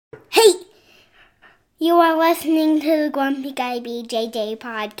Hey, you are listening to the Grumpy Guy BJJ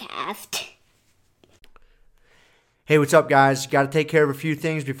podcast. Hey, what's up, guys? Got to take care of a few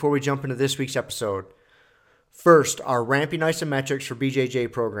things before we jump into this week's episode. First, our Ramping Isometrics for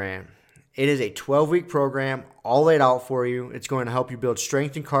BJJ program. It is a 12-week program, all laid out for you. It's going to help you build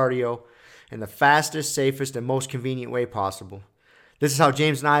strength and cardio in the fastest, safest, and most convenient way possible. This is how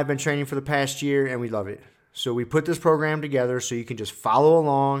James and I have been training for the past year, and we love it. So we put this program together so you can just follow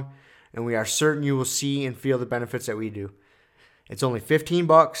along, and we are certain you will see and feel the benefits that we do. It's only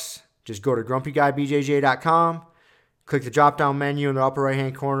 $15. Just go to grumpyguybjj.com, click the drop-down menu in the upper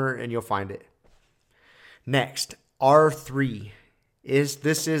right-hand corner, and you'll find it. Next, R3.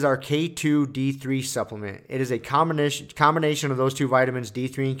 This is our K2 D3 supplement. It is a combination of those two vitamins,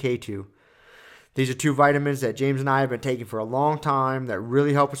 D3 and K2. These are two vitamins that James and I have been taking for a long time that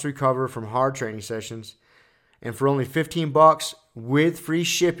really help us recover from hard training sessions. And for only $15 with free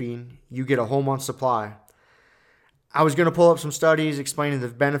shipping, you get a whole month's supply. I was going to pull up some studies explaining the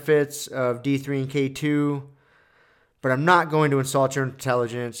benefits of D3 and K2, but I'm not going to insult your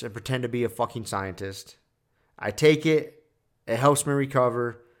intelligence and pretend to be a fucking scientist. I take it. It helps me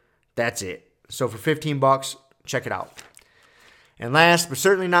recover. That's it. So for $15, check it out. And last but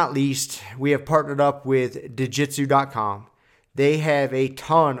certainly not least, we have partnered up with Digitsu.com. They have a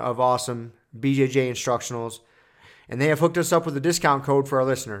ton of awesome BJJ instructionals, and they have hooked us up with a discount code for our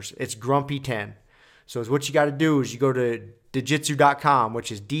listeners. It's Grumpy10. So what you got to do is you go to Digitsu.com,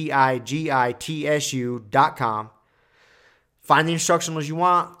 which is Digitsu.com. Find the instructionals you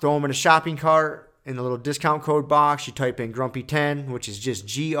want, throw them in a shopping cart. In the little discount code box, you type in Grumpy10, which is just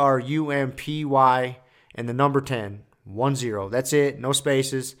GRUMPY and the number 10, 10. That's it, no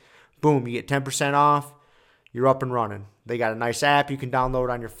spaces. Boom, you get 10% off. You're up and running. They got a nice app you can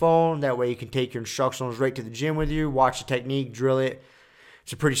download on your phone. That way you can take your instructionals right to the gym with you, watch the technique, drill it.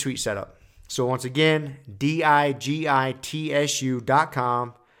 It's a pretty sweet setup. So once again,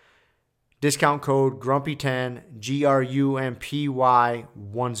 Digitsu.com. Discount code Grumpy10,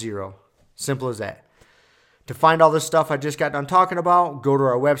 GRUMPY10. Simple as that. To find all this stuff I just got done talking about, go to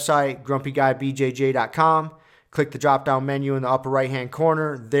our website, grumpyguybjj.com. Click the drop-down menu in the upper right-hand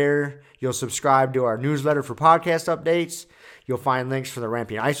corner. There, you'll subscribe to our newsletter for podcast updates. You'll find links for the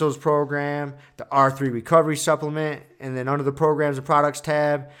Ramping Isos program, the R3 Recovery Supplement, and then under the Programs and Products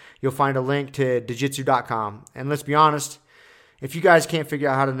tab, you'll find a link to Digitsu.com. And let's be honest, if you guys can't figure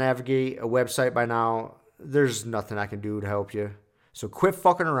out how to navigate a website by now, there's nothing I can do to help you. So quit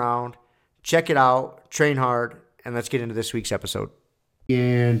fucking around. Check it out, train hard, and let's get into this week's episode.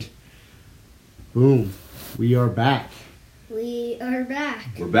 And boom, we are back. We are back.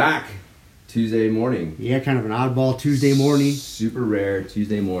 We're back. Tuesday morning. Yeah, kind of an oddball Tuesday morning. Super rare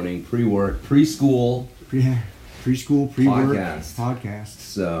Tuesday morning. Pre-work, preschool. Preschool, pre-work. Podcast.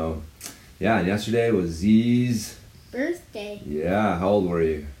 So, yeah, and yesterday was Z's Birthday. Yeah, how old are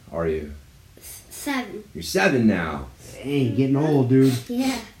you? 7. You're 7 now. Dang, getting old, dude.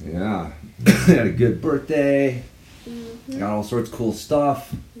 Yeah. Yeah. Had a good birthday. Mm-hmm. Got all sorts of cool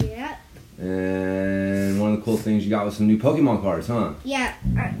stuff. Yep. And one of the cool things you got was some new Pokemon cards, huh? Yeah,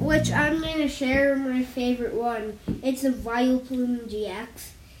 which I'm going to share my favorite one. It's a Vileplume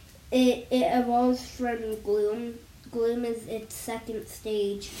GX. It evolves from Gloom. Gloom is its second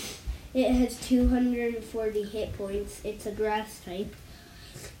stage. It has 240 hit points. It's a grass type.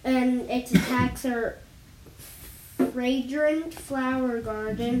 And its attacks are Fragrant Flower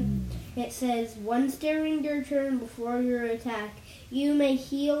Garden. It says, once during your turn before your attack, you may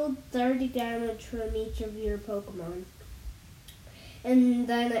heal 30 damage from each of your Pokemon. And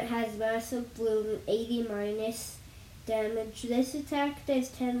then it has Massive Bloom, 80 minus damage. This attack does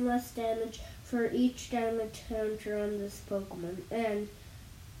 10 less damage for each damage counter on this Pokemon. And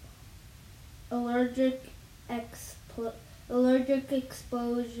Allergic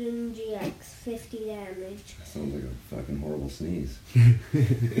Explosion GX, 50 damage. That sounds like a fucking horrible sneeze.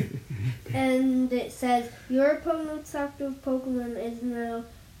 And it says, your opponent's active Pokemon is now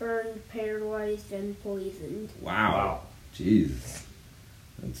burned, paralyzed, and poisoned. Wow. Jeez.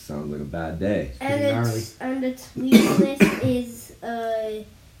 That sounds like a bad day. And its weakness is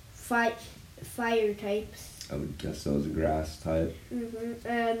fire types. I would guess so as a grass type. Mm-hmm.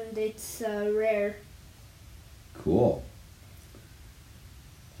 And it's rare. Cool.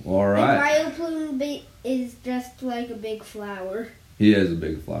 All right. And Vileplume is just like a big flower. He is a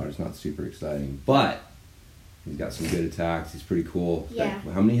big flower. It's not super exciting, but he's got some good attacks. He's pretty cool. Yeah.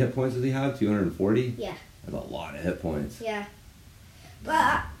 How many hit points does he have? 240? Yeah. That's a lot of hit points. Yeah.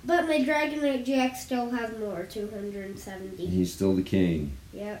 But my Dragonite GX still has more, 270. He's still the king.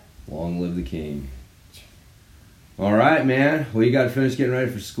 Yep. Long live the king. All right, man. Well, you got to finish getting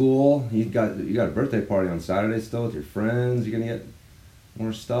ready for school. You got a birthday party on Saturday still with your friends. You're gonna get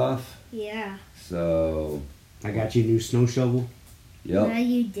more stuff. Yeah. So. I got you a new snow shovel. No, Yep.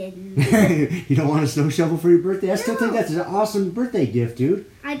 you didn't. You don't want a snow shovel for your birthday? I still No. think that's an awesome birthday gift, dude.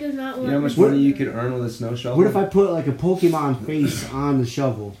 I do not You want. know how much to- money you could earn with a snow shovel? What if I put like a Pokemon face on the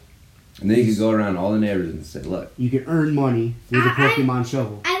shovel? And then you could go around all the neighborhoods and say, "Look, You can earn money with a Pokemon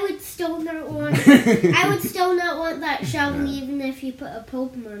shovel. I would still not want. I would still not want that shovel, Yeah. even if you put a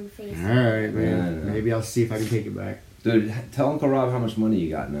Pokemon face. All right, man. Yeah. Maybe I'll see if I can take it back. dude, tell Uncle Rob how much money you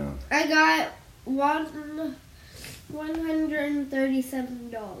got now." I got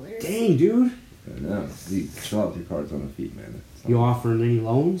 $137. Dang, dude. I know. You chill out with your cards on the feet, man. It's not- You offering any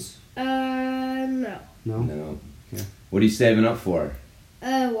loans? No. No. No. Okay. What are you saving up for?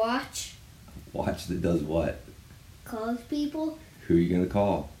 Watch. Watch that does what? Calls people. Who are you gonna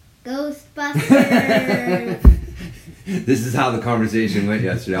call? Ghostbusters. This is how the conversation went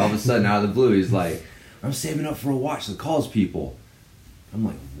yesterday. All of a sudden, out of the blue, he's like, "I'm saving up for a watch that calls people." I'm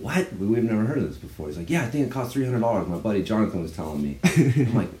like, "What? We've never heard of this before." He's like, "Yeah, I think it costs $300. My buddy Jonathan was telling me."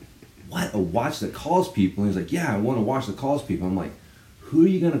 I'm like, "What? A watch that calls people?" And he's like, "Yeah, I want a watch that calls people." I'm like, "Who are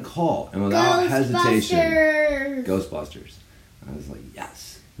you gonna call?" And without hesitation, Ghostbusters. Ghostbusters. I was like, "Yes."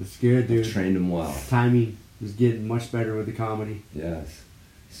 That's good, I dude. trained him well. Timing was getting much better with the comedy. Yes.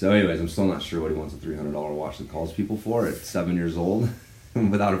 So, anyways, I'm still not sure what he wants a $300 watch that calls people for at 7 years old,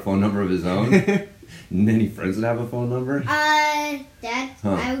 without a phone number of his own. And any friends that have a phone number? Dad,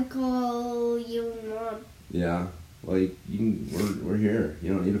 Huh. I would call you and Mom. Yeah. Well, you can, we're here.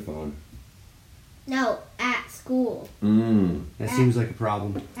 You don't need a phone. No, at school. That seems like a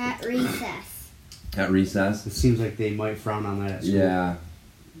problem. At recess. At recess? It seems like they might frown on that at school. Yeah.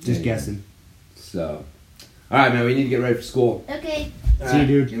 Just Yeah. guessing. So. Alright, man, we need to get ready for school. Okay, See you,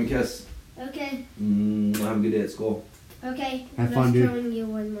 dude. Give me a kiss. okay, Have a good day at school. okay. Have I'm fun, just dude. telling you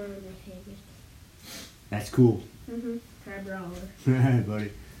one more of my favorites. That's cool. Try Brawler. Alright,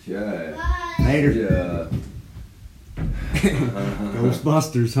 buddy. Okay. Bye. Later. Yeah.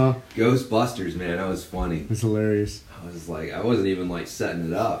 Ghostbusters, huh? Ghostbusters, man, that was funny. That's hilarious. I was like, I wasn't even like setting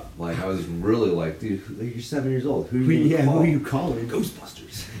it up. Like, I was really like, dude, you're 7 years old. Who are you gonna call? Who are you calling?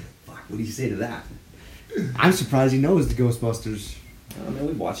 Ghostbusters. Fuck, what do you say to that? I'm surprised he knows the Ghostbusters. I don't know,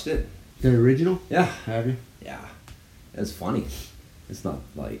 we watched it. The original? Yeah. Have you? Yeah. It's funny. It's not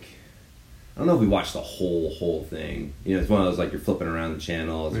like, I don't know if we watched the whole thing. You know, it's one of those like you're flipping around the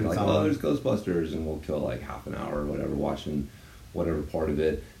channels and you're like, It's oh, on. there's Ghostbusters, and we'll kill like half an hour or whatever watching whatever part of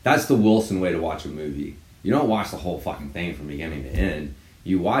it. That's the Wilson way to watch a movie. You don't watch the whole fucking thing from beginning to end.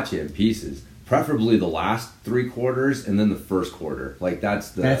 You watch it in pieces. Preferably the last 3 quarters and then the first quarter. Like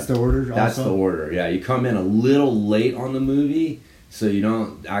that's the order. That's also? the order. Yeah, you come in a little late on the movie, so you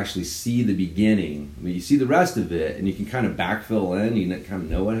don't actually see the beginning. I mean, you see the rest of it, and you can kind of backfill in. You kind of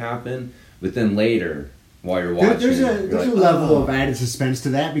know what happened, but then later, while you're watching, There's you're a like, level "Oh." of added suspense to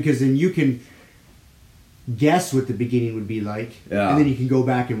that, because then you can guess what the beginning would be like, Yeah. and then you can go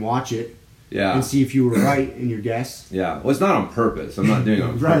back and watch it Yeah. and see if you were right in your guess. Yeah. Well, it's not on purpose. I'm not doing it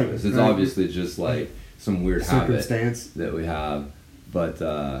on Right, purpose. It's right. obviously just like some weird habit Circumstance. that we have. But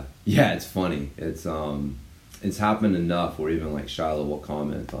yeah, it's funny. It's happened enough where even like Shiloh will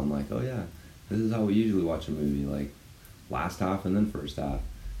comment on like, oh yeah, this is how we usually watch a movie, like last half and then first half.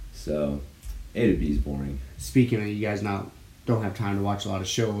 So A to B is boring. Speaking of, you guys don't have time to watch a lot of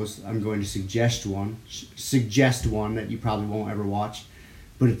shows, I'm going to suggest one that you probably won't ever watch,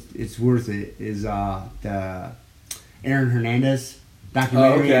 but it's worth it. Is the Aaron Hernandez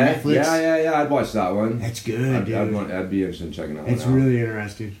documentary on Netflix? Yeah. I'd watch that one. That's good, dude. I'd be interested in checking that It's one out. really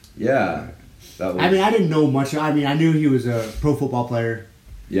interesting. Yeah. That was, I mean, I didn't know much. I mean, I knew he was a pro football player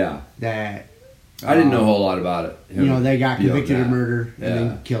yeah. that I didn't know a whole lot about it. you know, they got Beyond convicted of that. murder and Yeah.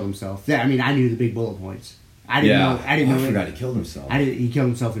 then killed himself. I mean, I knew the big bullet points. I didn't know. I didn't know. forgot he killed himself. He killed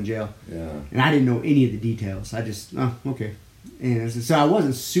himself in jail, Yeah. and I didn't know any of the details. I just okay. And so I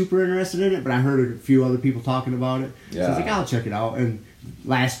wasn't super interested in it, but I heard a few other people talking about it. So I was like, Yeah. I'll check it out. And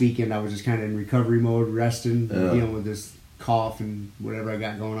last weekend I was just kind of in recovery mode, resting, Yeah. dealing with this cough and whatever I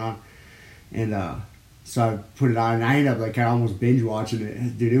got going on. And so I put it on, and I ended up like kind of almost binge watching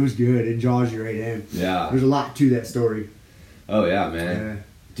it. Dude, it was good. It draws you right in. Yeah. There's a lot to that story. Oh yeah, man.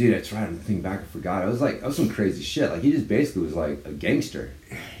 Dude, that's right. I'm thinking back, I forgot. That was some crazy shit. Like he just basically was like a gangster.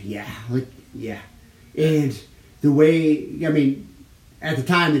 Yeah, and the way, I mean, at the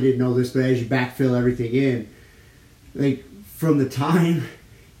time they didn't know this, but as you backfill everything in, like from the time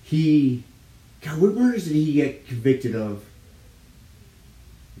what murders did he get convicted of?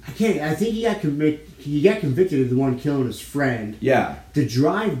 I think he got convicted of the one killing his friend. Yeah. The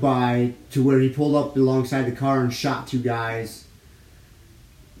drive-by to where he pulled up alongside the car and shot 2 guys.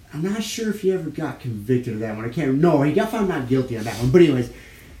 I'm not sure if he ever got convicted of that one. I can't. No, he got found not guilty on that one. But anyways,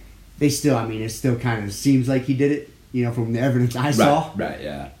 it still kind of seems like he did it. You know, from the evidence I saw. Right.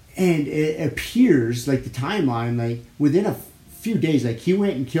 Yeah. And it appears like the timeline, like within a few days, like he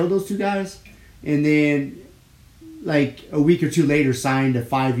went and killed those 2 guys, and then like a week or 2 later signed a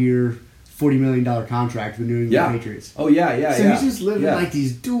 5-year, $40 million contract with the New England Patriots. Oh yeah. So he's just living like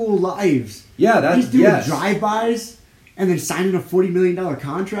these dual lives. Yeah, he's doing drive-bys and then signing a $40 million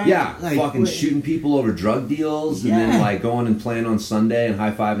contract. Yeah, like, fucking shooting people over drug deals, and then like going and playing on Sunday and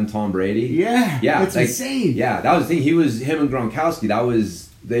high-fiving Tom Brady. Yeah, that's insane. Yeah, that was the thing. Him and Gronkowski. That was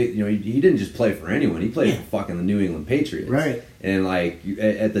he didn't just play for anyone. He played for fucking the New England Patriots. Right. And like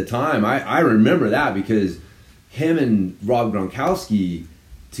at the time, I remember that because him and Rob Gronkowski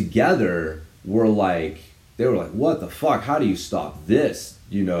together were like, what the fuck? How do you stop this?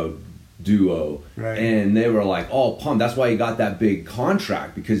 Duo. Right. And they were like all pumped. That's why he got that big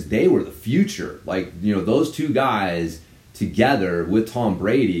contract, because they were the future. Like, those 2 guys together with Tom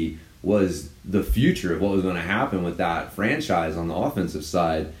Brady was the future of what was going to happen with that franchise on the offensive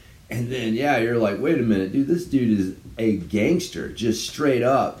side. And then, you're like, wait a minute, dude, this dude is a gangster, just straight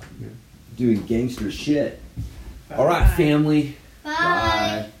up doing gangster shit. Bye. All right, family.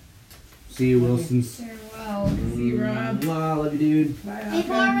 Bye. See you, Wilsons. Farewell. See you, Rob. Love you, dude. Bye,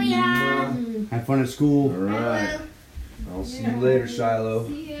 Victoria. Have fun at school. All right. I'll see you later, Shiloh.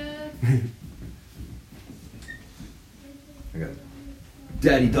 See ya. I got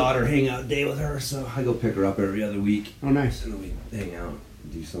daddy-daughter hangout day with her, so I go pick her up every other week. Oh, nice. And then we hang out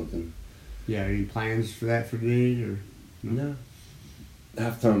and do something. Yeah, any plans for that for today? Or No.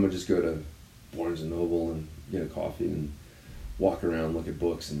 Half the time I'll just go to Barnes & Noble and get a coffee and walk around, look at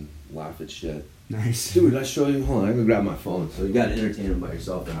books, and laugh at shit. Nice. Dude, I show you? Hold on, I'm gonna grab my phone. So you gotta entertain them by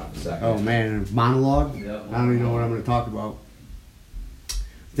yourself for half a second. Oh man, a monologue? Yeah, I don't even know what I'm gonna talk about. I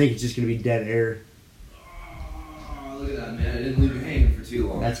think it's just gonna be dead air. Oh, look at that, man. I didn't leave you hanging for too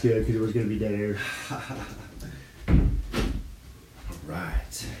long. That's good, because it was gonna be dead air.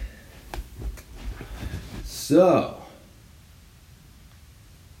 Alright. So.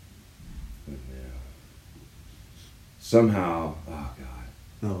 Somehow, oh God.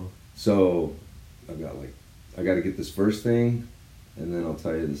 Oh. So, I got to get this first thing, and then I'll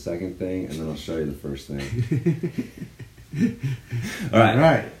tell you the second thing, and then I'll show you the first thing. All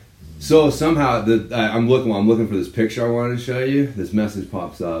right. So somehow I'm looking for this picture I wanted to show you. This message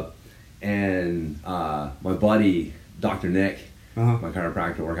pops up, and my buddy Dr. Nick, my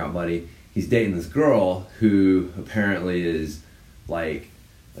chiropractor workout buddy, he's dating this girl who apparently is like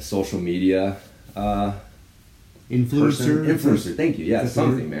a social media influencer. Thank you. Yeah,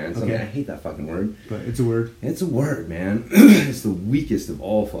 something, man. Something. Okay. I hate that fucking word. But it's a word. It's a word, man. It's the weakest of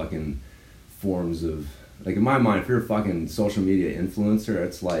all fucking forms of, like, in my mind, if you're a fucking social media influencer,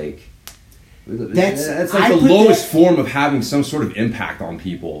 it's like that's like the lowest form of having some sort of impact on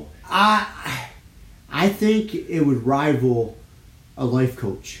people. I think it would rival a life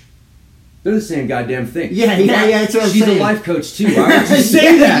coach. They're the same goddamn thing. Yeah, that's what I'm saying. She's a life coach too. Why would you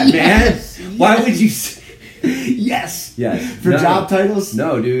say that, man? Why would you say... Yes. For job titles?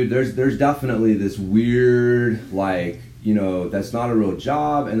 No, dude, there's definitely this weird, like, that's not a real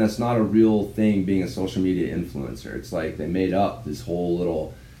job, and that's not a real thing being a social media influencer. It's like they made up this whole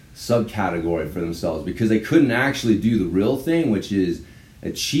little subcategory for themselves because they couldn't actually do the real thing, which is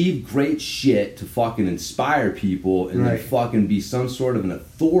achieve great shit to fucking inspire people and then fucking be some sort of an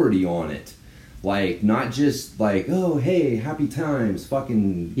authority on it. Like, not just like, oh, hey, happy times,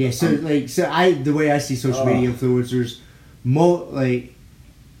 fucking... Yeah, the way I see social media influencers,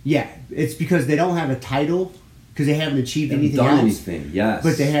 it's because they don't have a title, because they haven't achieved anything else. Yes.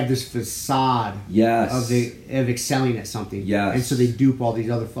 But they have this facade of excelling at something. Yes. And so they dupe all these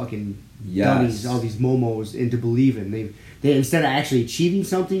other fucking dummies, all these momos into believing. They instead of actually achieving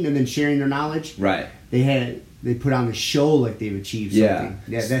something and then sharing their knowledge, they put on the show like they've achieved something.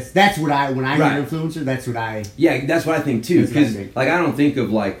 Yeah, that's what when I hear influencer, that's what I... Yeah, that's what I think too. Because, like, I don't think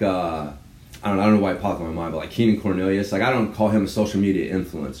of, like, I don't know why it popped in my mind, but, like, Keenan Cornelius, like, I don't call him a social media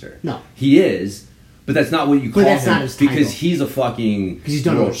influencer. No. He is, but that's not what you call him. Not his title. Because he's a fucking he's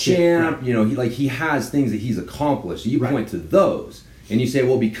done world champ. Right. He has things that he's accomplished. You point to those, and you say,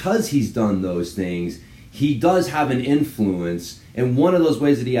 well, because he's done those things, he does have an influence, and one of those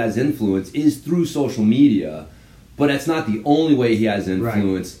ways that he has influence is through social media, but that's not the only way he has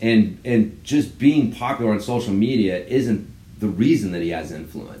influence, and just being popular on social media isn't the reason that he has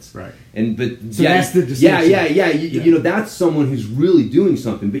influence. Right. So that's the distinction. Yeah. You know, that's someone who's really doing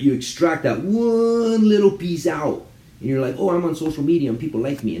something, but you extract that one little piece out. And you're like, oh, I'm on social media and people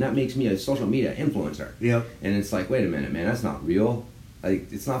like me, and that makes me a social media influencer. Yep. And it's like, wait a minute, man, that's not real.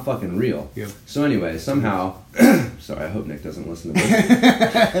 Like, it's not fucking real. Yep. So anyway, somehow, sorry, I hope Nick doesn't listen to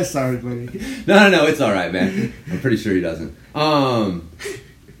this. Sorry, buddy. No, it's all right, man. I'm pretty sure he doesn't.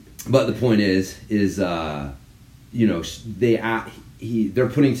 But the point is, you know, they're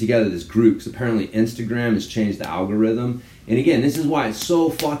putting together this group, because apparently Instagram has changed the algorithm. And again, this is why it's so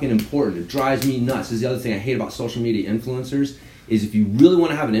fucking important. It drives me nuts. This is the other thing I hate about social media influencers, is if you really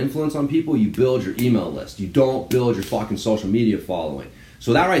want to have an influence on people, you build your email list. You don't build your fucking social media following.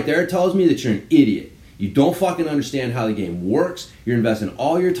 So that right there tells me that you're an idiot. You don't fucking understand how the game works. You're investing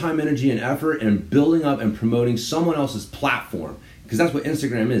all your time, energy, and effort in building up and promoting someone else's platform. Because that's what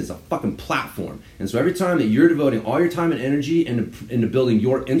Instagram is, it's a fucking platform. And so every time that you're devoting all your time and energy into building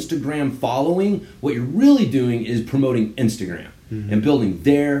your Instagram following, what you're really doing is promoting Instagram and building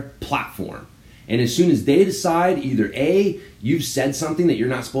their platform. And as soon as they decide either A, you've said something that you're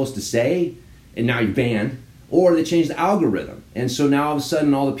not supposed to say, and now you're banned, or they change the algorithm. And so now all of a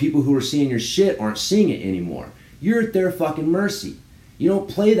sudden all the people who are seeing your shit aren't seeing it anymore. You're at their fucking mercy. You don't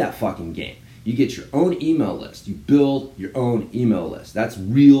play that fucking game. You get your own email list. You build your own email list. That's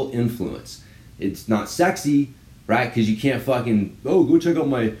real influence. It's not sexy, right? Because you can't fucking, go check out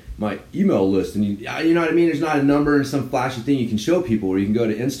my email list. And you know what I mean? There's not a number and some flashy thing you can show people where you can go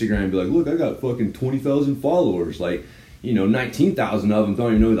to Instagram and be like, look, I got fucking 20,000 followers. Like, you know, 19,000 of them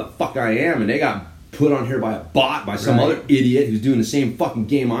don't even know who the fuck I am. And they got put on here by a bot, by some other idiot who's doing the same fucking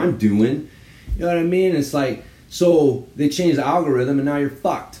game I'm doing. You know what I mean? It's like, so they changed the algorithm and now you're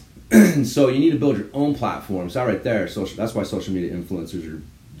fucked. And so you need to build your own platform. So right there, that's why social media influencers are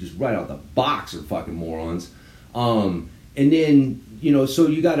just right out the box are fucking morons. And then, you know, so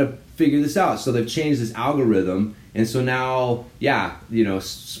you got to figure this out. So they've changed this algorithm. And so now, you know,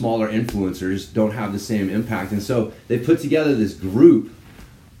 smaller influencers don't have the same impact. And so they put together this group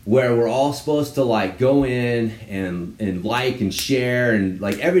where we're all supposed to like go in and like and share. And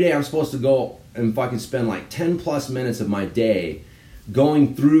like every day I'm supposed to go and fucking spend like 10 plus minutes of my day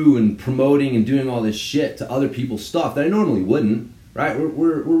going through and promoting and doing all this shit to other people's stuff that I normally wouldn't, right?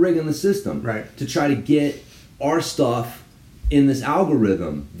 We're rigging the system to try to get our stuff in this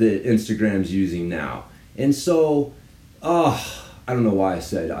algorithm that Instagram's using now. And so, I don't know why I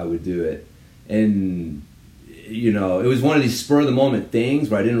said I would do it. And, you know, it was one of these spur of the moment things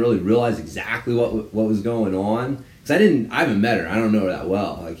where I didn't really realize exactly what was going on. Because I haven't met her. I don't know her that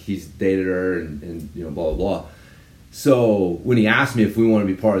well. Like, he's dated her and you know, blah, blah, blah. So when he asked me if we want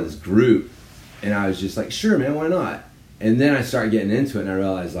to be part of this group, and I was just like, sure, man, why not? And then I started getting into it, and I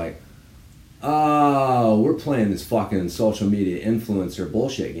realized, like, oh, we're playing this fucking social media influencer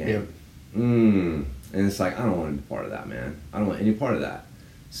bullshit game. Yep. And it's like, I don't want to be part of that, man. I don't want any part of that.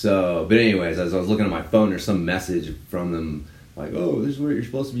 So, but anyways, as I was looking at my phone, there's some message from them, like, oh, this is what you're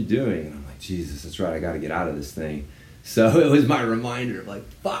supposed to be doing. And I'm like, Jesus, that's right, I got to get out of this thing. So it was my reminder of like,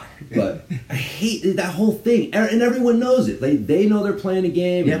 fuck. But I hate that whole thing. And everyone knows it. They know they're playing a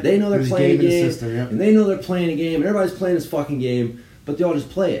game. Yep. And they know they're playing a game. System, yep. And they know they're playing a game. And everybody's playing this fucking game. But they all just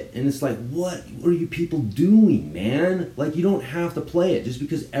play it. And it's like, what are you people doing, man? Like, you don't have to play it. Just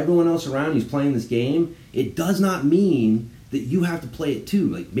because everyone else around you is playing this game, it does not mean that you have to play it too.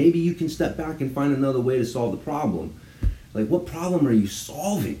 Like, maybe you can step back and find another way to solve the problem. Like, what problem are you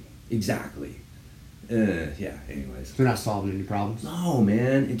solving exactly? Anyways. They're not solving any problems. No,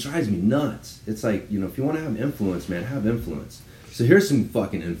 man. It drives me nuts. It's like, you know, if you want to have influence, man, have influence. So here's some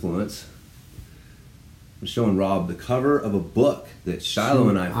fucking influence. I'm showing Rob the cover of a book that Shiloh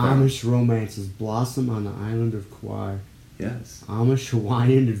and I found. Amish romances blossom on the island of Kauai. Yes. Amish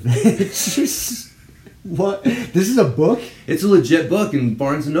Hawaiian adventures. What? This is a book? It's a legit book in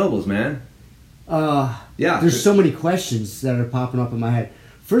Barnes & Nobles, man. Yeah. There's so many questions that are popping up in my head.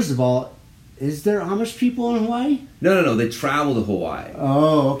 First of all, is there Amish people in Hawaii? No. They travel to Hawaii.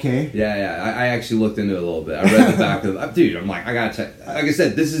 Oh, okay. Yeah. I actually looked into it a little bit. I read the back of dude, I'm like, I gotta check. Like I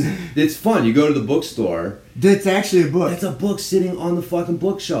said, it's fun. You go to the bookstore. That's actually a book. It's a book sitting on the fucking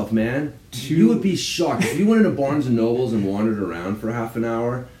bookshelf, man. You would be shocked. If you went into Barnes & Nobles and wandered around for half an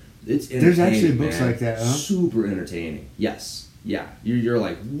hour, it's entertaining. There's actually books man. like that, huh? Super entertaining. Yes. Yeah. You're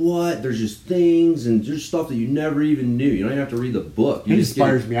like, what? There's just things and there's stuff that you never even knew. You don't even have to read the book. It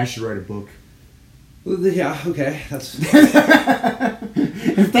inspires me. I should write a book. Well, yeah, okay. That's if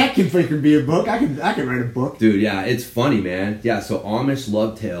that can freaking be a book, I can write a book. Dude, yeah, it's funny, man. Yeah, so Amish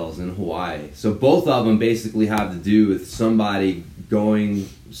love tales in Hawaii. So both of them basically have to do with somebody going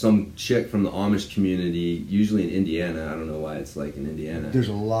some chick from the Amish community, usually in Indiana. I don't know why it's like in Indiana. There's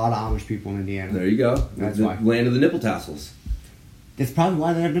a lot of Amish people in Indiana. There you go. That's the why. Land of the nipple tassels. That's probably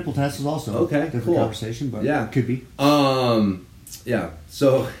why they have nipple tassels also. Okay, Different cool. conversation, but Yeah. it could be. Yeah.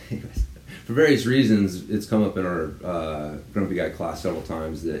 So, anyways, for various reasons, it's come up in our Grumpy Guy class several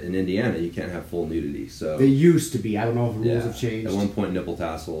times that in Indiana you can't have full nudity. So They used to be. I don't know if the rules have changed. At one point, nipple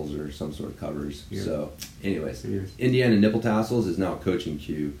tassels or some sort of covers. Yeah. So, anyways, Yes. Indiana nipple tassels is now a coaching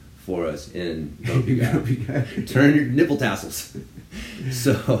cue for us in Grumpy Guy. Grumpy Guy. Turn your nipple tassels.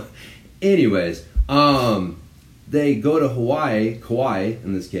 So, anyways, they go to Hawaii, Kauai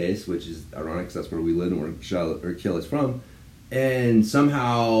in this case, which is ironic because that's where we live and where Achilles from, and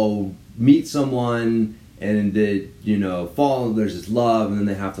somehow meet someone and they, fall. There's this love, and then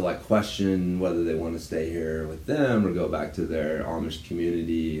they have to like question whether they want to stay here with them or go back to their Amish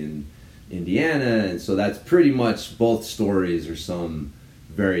community in Indiana. And so that's pretty much both stories are some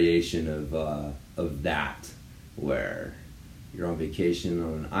variation of that, where you're on vacation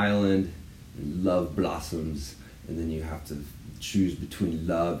on an island and love blossoms, and then you have to choose between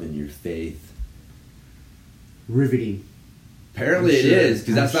love and your faith. Riveting. Apparently I'm it sure. is,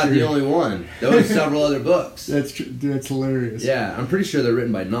 because that's I'm not the sure. only one. There were several other books. That's hilarious. Yeah, I'm pretty sure they're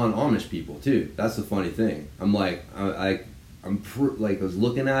written by non-Amish people too. That's the funny thing. I'm like, I was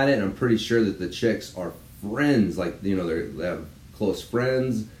looking at it, and I'm pretty sure that the chicks are friends. Like, they have close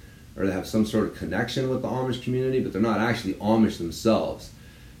friends, or they have some sort of connection with the Amish community, but they're not actually Amish themselves.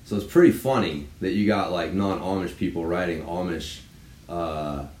 So it's pretty funny that you got like non-Amish people writing Amish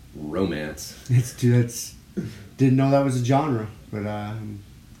romance. That's didn't know that was a genre, but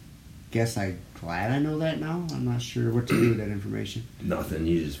guess I'm glad I know that now. I'm not sure what to do with that information. Nothing.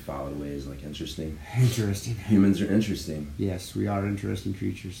 You just file it away as like interesting. Interesting. Humans are interesting. Yes, we are interesting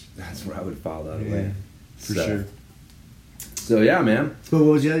creatures. That's where I would file that Yeah, away. for So- sure. So yeah, man. But what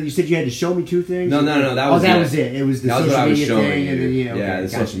was the other? You said you had to show me two things? No, that was that it. was it. It was the That was social what I was media showing thing, you. and then The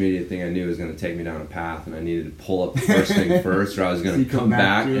gotcha. social media thing I knew was going to take me down a path, and I needed to pull up the first thing first, or I was going So you to come come back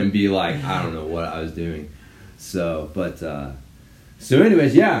back to it. and be like, I don't know what I was doing. So, so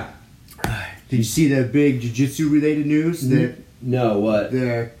anyways, yeah. Did you see the big jiu-jitsu related news that No, what?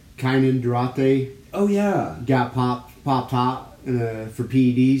 the Kainan Durate Oh yeah. got popped top for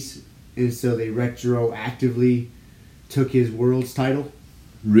PEDs, and so they retroactively took his world's title?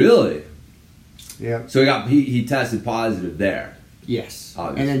 Really? Yeah. So he tested positive there. Yes.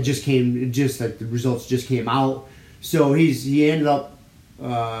 Obviously. And then the results just came out. So he ended up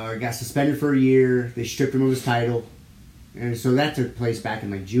got suspended for a year. They stripped him of his title, and so that took place back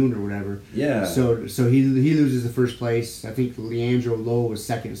in like June or whatever. Yeah. So he loses the first place. I think Leandro Lowe was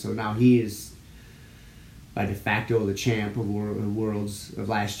second. So now he is by de facto the champ of Worlds of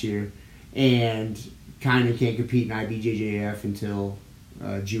last year, and kind of can't compete in IBJJF until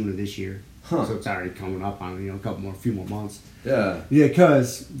June of this year. Huh. So it's already coming up on a few more months. Yeah. Yeah,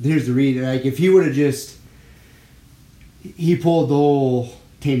 because here's the reason. Like, if he would have he pulled the whole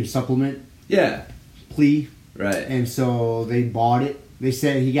tainted supplement Yeah. plea, Right. and so they bought it. They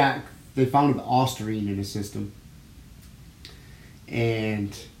said they found the Osterine in his system,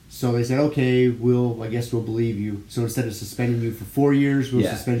 and so they said, okay, I guess we'll believe you. So instead of suspending you for 4 years, we'll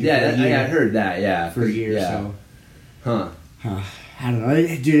yeah. suspend you Yeah. for a year. I heard that. Yeah. For a year. Yeah. So Huh. I don't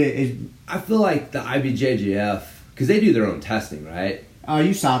know, dude. I feel like the IBJJF, because they do their own testing, right?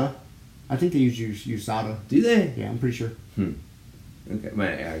 USADA. I think they use USADA. Do they? Yeah, I'm pretty sure. Okay, well,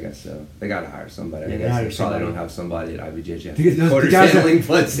 yeah, I guess so. They got to hire somebody. Yeah, I they guess hire they probably somebody. don't have somebody at IBJJF. The Quarter guys that- sampling,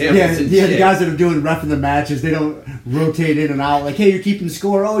 blood samples, Yeah, and the shit. guys that are doing ref in the matches, they don't rotate in and out. Like, hey, you're keeping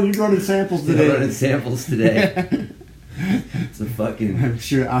score. Oh, you're running samples They're today. running samples today. It's a fucking I'm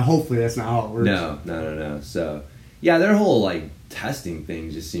sure. Hopefully, that's not how it works. no. So yeah, their whole like testing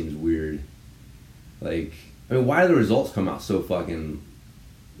thing just seems weird. Like, I mean, why do the results come out so fucking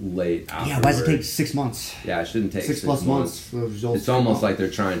late afterwards? Yeah, why does it take 6 months? Yeah, it shouldn't take 6 plus months for the results. It's to come almost out. like they're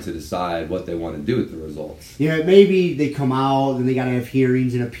trying to decide what they want to do with the results. Yeah, maybe they come out and they got to have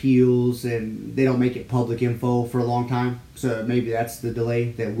hearings and appeals, and they don't make it public info for a long time. So maybe that's the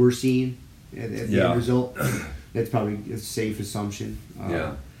delay that we're seeing at the Yeah. end result. That's probably a safe assumption.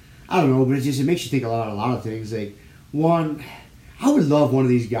 Yeah. I don't know, but it makes you think about a lot of things. Like, one, I would love one of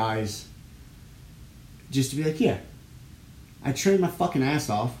these guys just to be like, yeah, I trained my fucking ass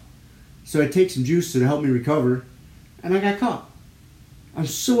off, so I take some juice to help me recover, and I got caught. I'm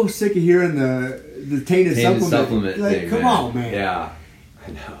so sick of hearing the tainted supplement. Like, thing, come on, man. Yeah,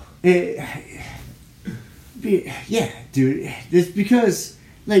 I know. Yeah, dude. It's because,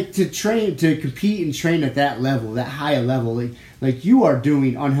 like, to compete and train at that level, that high a level, like you are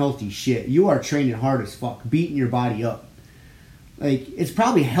doing unhealthy shit. You are training hard as fuck, beating your body up. like it's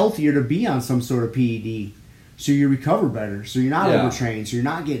probably healthier to be on some sort of PED, so you recover better, so you're not overtrained, so you're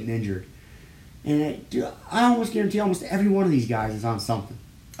not getting injured. And dude, I almost guarantee almost every one of these guys is on something.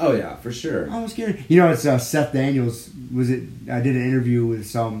 Oh yeah, for sure. I almost guarantee. You know, it's Seth Daniels. I did an interview with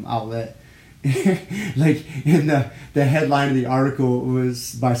some outlet. Like, and the headline of the article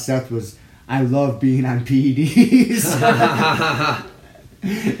was by Seth was, "I love being on PEDs."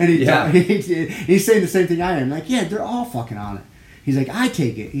 And he's saying the same thing I am. Like, yeah, they're all fucking on it. He's like, I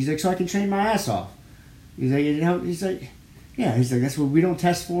take it. He's like, so I can train my ass off. He's like, yeah. He's like, that's what we don't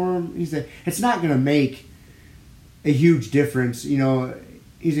test for him. He's like, it's not gonna make a huge difference, you know.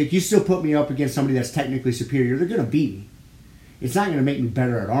 He's like, you still put me up against somebody that's technically superior, they're gonna beat me. It's not gonna make me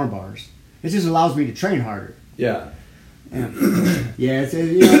better at arm bars. It just allows me to train harder. Yeah. Yeah, it's,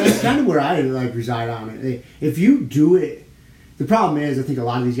 you know, that's kind of where I like reside on it. If you do it, the problem is I think a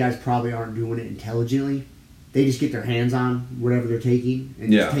lot of these guys probably aren't doing it intelligently. They just get their hands on whatever they're taking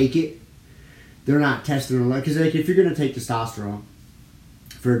and just take it. They're not testing it, because like if you're gonna take testosterone,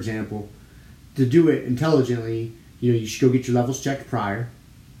 for example, to do it intelligently, you know, you should go get your levels checked prior,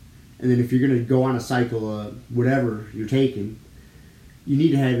 and then if you're gonna go on a cycle of whatever you're taking, you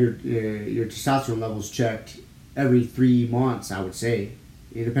need to have your testosterone levels checked every 3 months, I would say.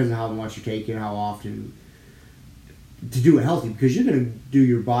 It depends on how much you're taking, how often, to do it healthy, because you're going to do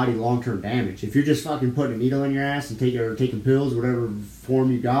your body long-term damage. If you're just fucking putting a needle in your ass and taking pills, whatever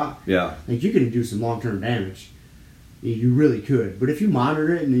form you got, like, you're going to do some long-term damage. You really could. But if you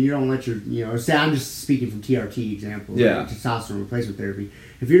monitor it and you don't let your, you know, say I'm just speaking from TRT example, like testosterone replacement therapy.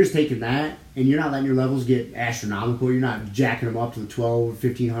 If you're just taking that and you're not letting your levels get astronomical, you're not jacking them up to the 12 or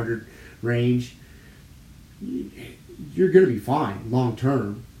 1500 range, you're going to be fine long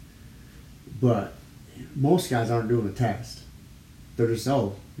term. But most guys aren't doing a test. They're just,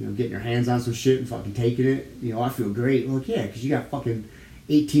 getting your hands on some shit and fucking taking it. You know, I feel great. Well, yeah, because you got fucking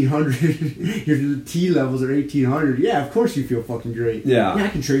 1800. Your T levels are 1800. Yeah, of course you feel fucking great. Yeah, I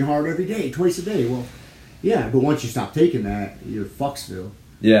can train hard every day, twice a day. Well, yeah, but once you stop taking that, you're fucksville.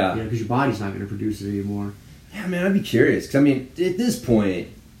 Yeah. Because your body's not going to produce it anymore. Yeah, man, I'd be curious. Because, I mean, at this point,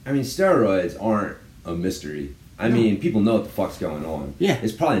 steroids aren't a mystery. I mean, people know what the fuck's going on. Yeah.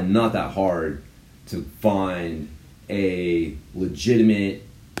 It's probably not that hard to find a legitimate,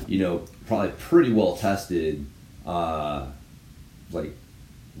 probably pretty well tested,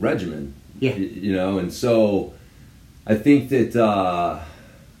 regimen. Yeah. And so I think that, I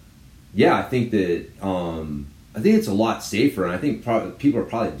think it's a lot safer, and I think people are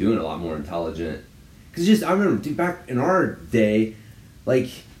probably doing it a lot more intelligent. Because I remember, dude, back in our day, like,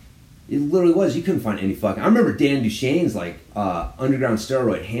 it literally was, you couldn't find any fucking... I remember Dan Duchesne's, underground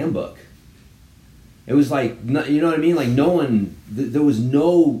steroid handbook. It was like, you know what I mean? Like, there was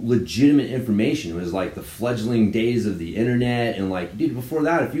no legitimate information. It was like the fledgling days of the internet, and like, dude, before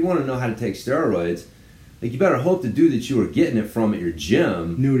that, if you want to know how to take steroids, like, you better hope the dude that you were getting it from at your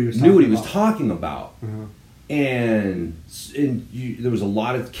gym knew what he was talking about. Uh-huh. And there was a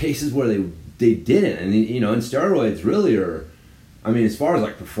lot of cases where they didn't, and and steroids really are, as far as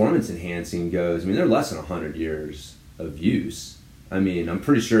like performance enhancing goes, they're less than 100 years of use. I'm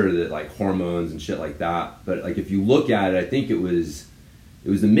pretty sure that like hormones and shit like that, but like if you look at it, I think it was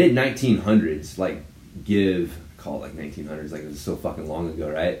the mid 1900s, call it like 1900s, like it was so fucking long ago,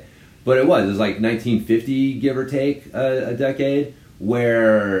 right? But it was like 1950, give or take a decade,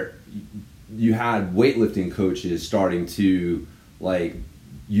 where you had weightlifting coaches starting to like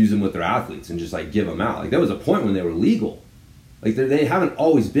use them with their athletes and just like give them out. Like there was a point when they were legal. Like they haven't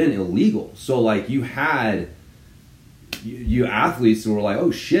always been illegal. So like you had you athletes who were like,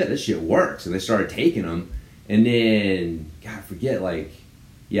 oh shit, this shit works, and they started taking them, and then God, I forget,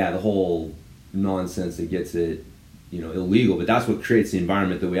 the whole nonsense that gets it illegal. But that's what creates the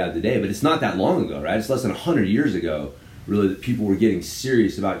environment that we have today. But it's not that long ago, right? It's less than 100 years ago, really, that people were getting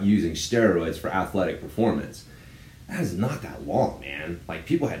serious about using steroids for athletic performance. That is not that long, man. Like,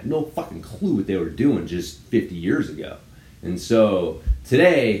 people had no fucking clue what they were doing just 50 years ago. And so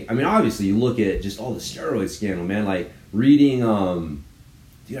today, obviously you look at just all the steroid scandal, man. Like reading,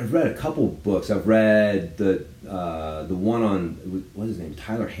 I've read a couple books. I've read the one on, what's his name,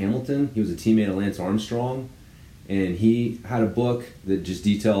 Tyler Hamilton. He was a teammate of Lance Armstrong, and he had a book that just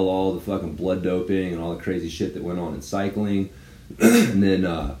detailed all the fucking blood doping and all the crazy shit that went on in cycling. And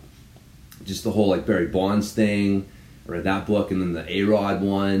then just the whole like Barry Bonds thing. I read that book, and then the A-Rod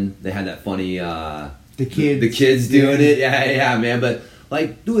one. They had that funny the kids doing it. Yeah, man. But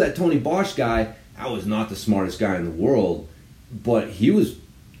like, dude, that Tony Bosch guy, that was not the smartest guy in the world, but he was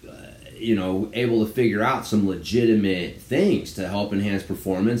able to figure out some legitimate things to help enhance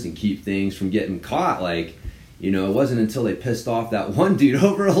performance and keep things from getting caught. Like, You know, it wasn't until they pissed off that one dude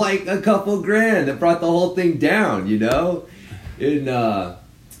over like a couple grand that brought the whole thing down, you know? And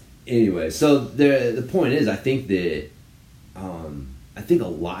anyway, so the point is, I think that I think a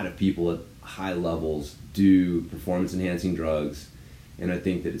lot of people at high levels do performance enhancing drugs, and I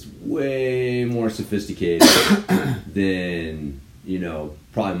think that it's way more sophisticated than, you know,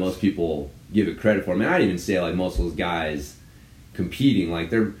 probably most people give it credit for. I mean, I'd even say like most of those guys competing, like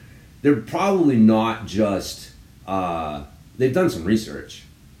they're probably not just they've done some research,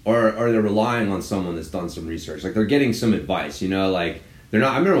 or they're relying on someone that's done some research. Like they're getting some advice, you know, like they're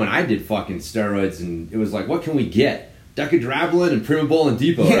not. I remember when I did fucking steroids, and it was like, what can we get? Decadrablin and Primabol and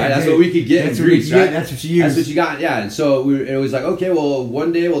Depot, right? That's what we could get in Greece, right? That's what you use. That's what you got, yeah. And so it was like, okay, well,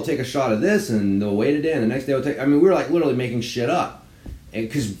 one day we'll take a shot of this, and they'll wait a day, and the next day we'll take. I mean, we were like literally making shit up, and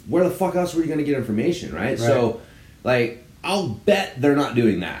because where the fuck else were you going to get information, right? So, like, I'll bet they're not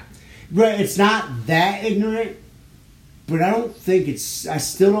doing that. Right, it's not that ignorant, but I don't think it's. I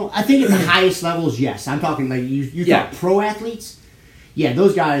still don't. I think at the highest levels, yes. I'm talking like you talk pro athletes. Yeah,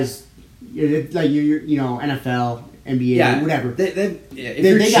 those guys, like you know, NFL. NBA, whatever. If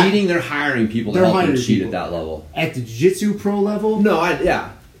they're cheating, they're hiring people to help them cheat at that level. At the jiu-jitsu pro level? No,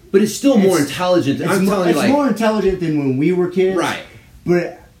 but it's still more intelligent. I'm telling you, it's more intelligent than when we were kids. Right.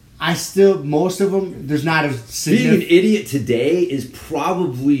 But I still, most of them, there's not a being an idiot today is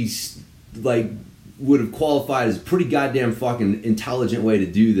probably, like, would have qualified as a pretty goddamn fucking intelligent way to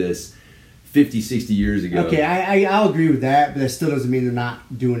do this 50, 60 years ago. Okay, I'll agree with that, but that still doesn't mean they're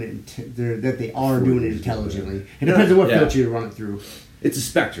not doing it. That they are doing it intelligently. It depends on what filter you run it through. It's a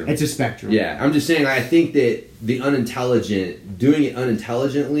spectrum. It's a spectrum. Yeah, I'm just saying. I think that the unintelligent doing it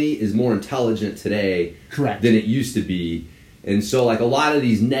unintelligently is more intelligent today, correct, than it used to be. And so, like a lot of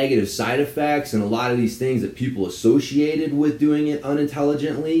these negative side effects and a lot of these things that people associated with doing it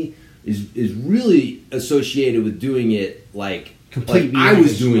unintelligently is really associated with doing it like. Completely, like I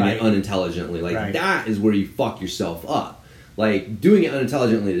was doing it unintelligently. Like that is where you fuck yourself up. Like doing it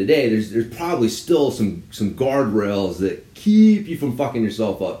unintelligently today, there's probably still some guardrails that keep you from fucking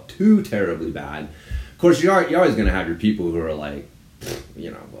yourself up too terribly bad. Of course, you're always gonna have your people who are like,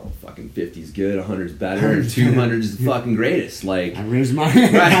 you know, well, fucking 50's good, 100's better, and 200 is the fucking greatest. Like I raise my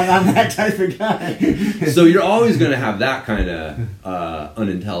I'm that type of guy. So you're always gonna have that kind of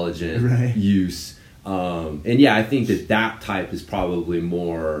unintelligent use. And yeah, I think that type is probably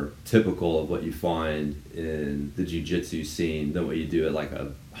more typical of what you find in the jiu-jitsu scene than what you do at like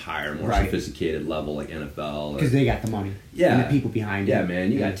a higher, more sophisticated level like NFL. Because they got the money. Yeah. And the people behind it. Yeah,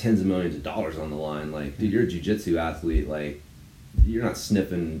 man. You got tens of millions of dollars on the line. Like, dude, you're a jiu-jitsu athlete. Like, you're not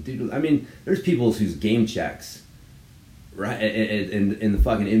sniffing. Dude, I mean, there's people whose game checks, right, in the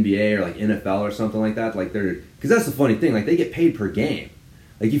fucking NBA or like NFL or something like that. Like, because that's the funny thing. Like, they get paid per game.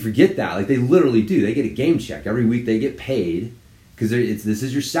 Like, you forget that. Like, they literally do. They get a game check. Every week they get paid because this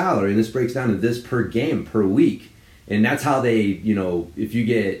is your salary, and this breaks down to this per game, per week. And that's how they, you know, if you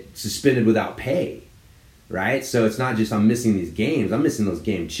get suspended without pay, right? So it's not just I'm missing these games. I'm missing those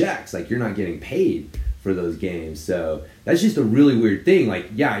game checks. Like, you're not getting paid for those games. So that's just a really weird thing.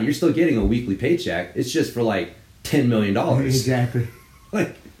 Like, yeah, you're still getting a weekly paycheck. It's just for, like, $10 million. Exactly.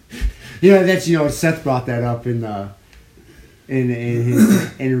 Like, yeah, that's, you know, Seth brought that up in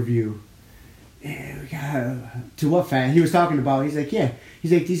his interview. To what fact? He was talking about, he's like,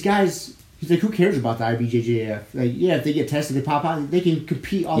 these guys, he's like, who cares about the IBJJF? Like, yeah, if they get tested, they pop out, they can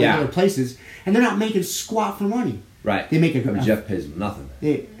compete all the other places, and they're not making squat for money. Right. They make Jeff pays them nothing.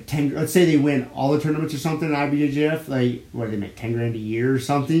 Let's say they win all the tournaments or something in IBJJF, like, what do they make, 10 grand a year or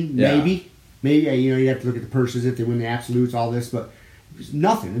something? Yeah. Maybe, you know, you have to look at the purses if they win the absolutes, all this, but it's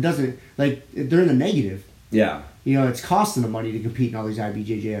nothing. It doesn't, like, they're in the negative. Yeah. You know, it's costing them money to compete in all these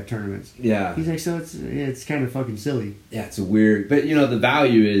IBJJF tournaments. Yeah. He's like, so it's kind of fucking silly. Yeah, it's a weird... But, you know, the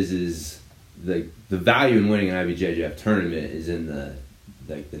value is the value in winning an IBJJF tournament is in the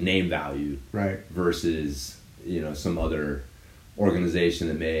name value. Right. Versus, you know, some other organization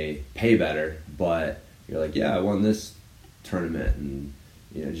that may pay better. But you're like, yeah, I won this tournament. And,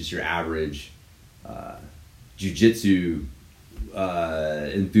 you know, just your average jiu-jitsu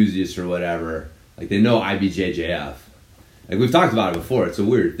enthusiast or whatever... Like, they know IBJJF. Like, we've talked about it before. It's a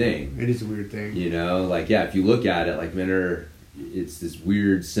weird thing. It is a weird thing. You know? Like, yeah, if you look at it, like, it's this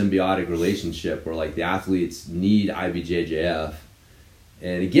weird symbiotic relationship where, like, the athletes need IBJJF.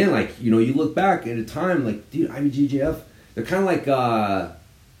 And, again, like, you know, you look back at a time, like, dude, IBJJF, they're kind of like, I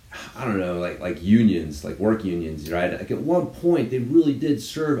don't know, like unions, like work unions, right? Like, at one point, they really did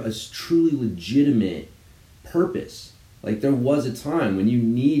serve a truly legitimate purpose. Like, there was a time when you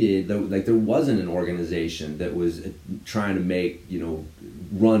needed, like, there wasn't an organization that was trying to make, you know,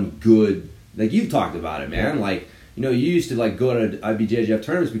 run good like you've talked about it, man. Like, you know, you used to like go to IBJJF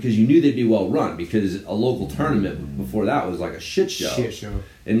tournaments because you knew they'd be well run, because a local tournament before that was like a shit show.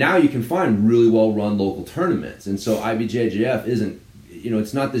 And now you can find really well run local tournaments. And so IBJJF isn't, you know,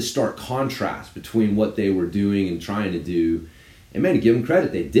 it's not this stark contrast between what they were doing and trying to do. And man, to give them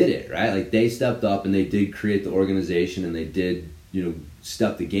credit, they did it, right? Like they stepped up and they did create the organization, and they did, you know,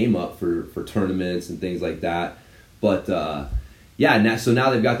 step the game up for tournaments and things like that. But so now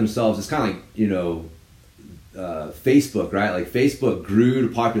they've got themselves, it's kind of like, you know, Facebook, right? Like Facebook grew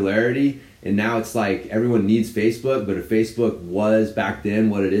to popularity, and now it's like everyone needs Facebook, but if Facebook was back then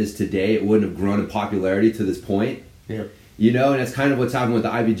what it is today, it wouldn't have grown in popularity to this point. Yeah. You know, and that's kind of what's happened with the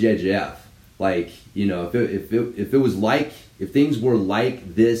IBJJF. Like, you know, if it was like, if things were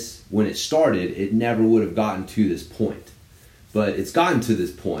like this when it started, it never would have gotten to this point. But it's gotten to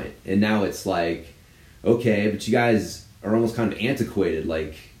this point, and now it's like, okay, but you guys are almost kind of antiquated.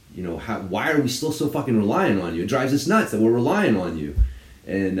 Like, you know, why are we still so fucking relying on you? It drives us nuts that we're relying on you.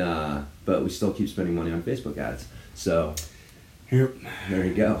 And but we still keep spending money on Facebook ads. So Yep. There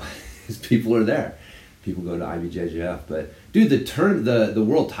you go. Because people are there. People go to IBJJF. But dude, the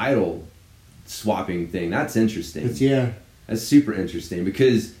world title swapping thing, that's interesting. That's super interesting,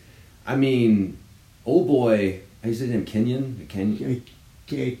 because I mean, old boy, how you say his name? Kenyon? I think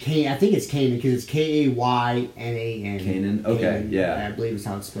it's Kanan, because it's Kaynan. Kanan? Okay, yeah. I believe it's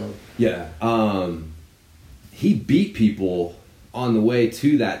how it's spelled. Yeah. He beat people on the way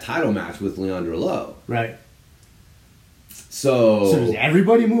to that title match with Leandro Lo. Right. So does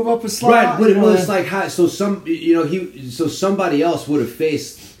everybody move up a slot? Right, but it's like somebody else would have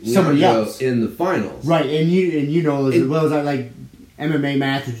faced somebody Leandro else in the finals. Right, and you know as well as I, like, MMA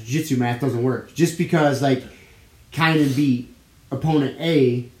math or jiu-jitsu math doesn't work. Just because like Kanan beat opponent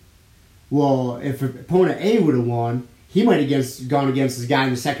A, well, if opponent A would have won, he might have gone against this guy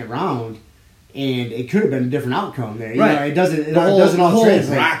in the second round, and it could have been a different outcome there. You right. know, it doesn't all translate. The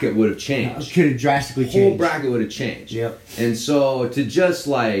whole bracket would have changed. It could have drastically changed. The whole bracket would have changed. Yep. And so to just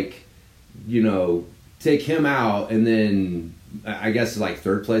like, you know, take him out and then I guess like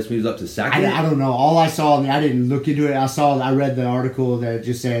third place moves up to second. I don't know. All I saw, I didn't look into it. I read the article that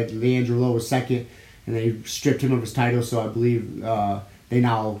just said Leandro Lo was second, and they stripped him of his title. So I believe they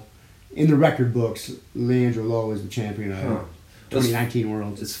now, in the record books, Leandro Lo is the champion of 2019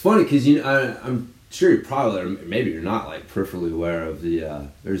 Worlds. It's funny because I'm sure you're probably, or maybe you're not, like peripherally aware of the.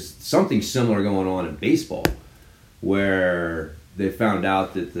 There's something similar going on in baseball, where they found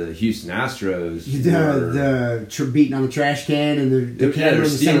out that the Houston Astros beating on the trash can and the camera in the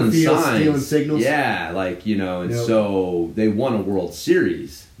center field stealing signals. Yeah, like, you know, and so they won a World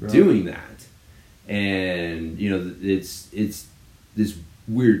Series doing that. And, you know, it's this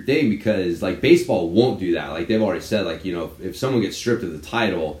weird thing because, like, baseball won't do that. Like, they've already said, like, you know, if someone gets stripped of the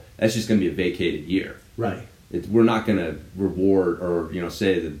title, that's just going to be a vacated year. Right. We're not going to reward or, you know,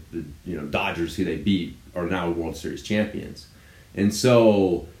 say the Dodgers, who they beat, are now World Series champions. And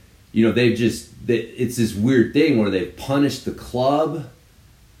so, you know, it's this weird thing where they've punished the club,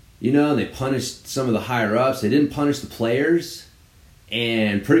 you know, they punished some of the higher ups. They didn't punish the players,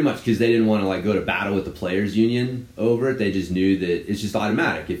 and pretty much because they didn't want to, like, go to battle with the players union over it. They just knew that it's just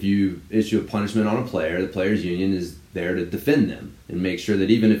automatic. If you issue a punishment on a player, the players union is there to defend them and make sure that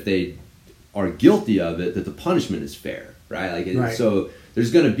even if they are guilty of it, that the punishment is fair, right? Like, so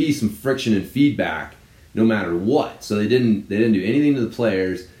there's going to be some friction and feedback no matter what. So they didn't do anything to the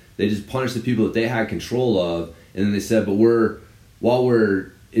players. They just punished the people that they had control of, and then they said, but while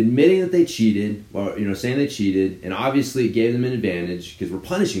we're admitting that they cheated, or, you know, saying they cheated, and obviously it gave them an advantage because we're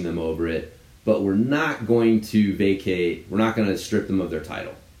punishing them over it, but we're not going to vacate, we're not going to strip them of their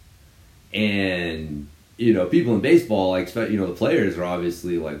title. And, you know, people in baseball, like, you know, the players are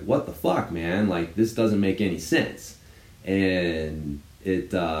obviously like, what the fuck, man? Like, this doesn't make any sense. And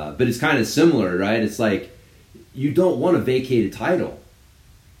but it's kind of similar, right? It's like, you don't want a vacated title.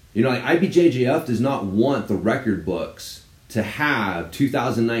 You know, like, IBJJF does not want the record books to have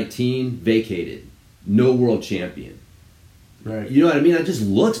 2019 vacated, no world champion. Right. You know what I mean? That just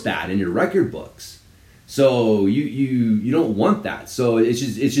looks bad in your record books. So you don't want that. So it's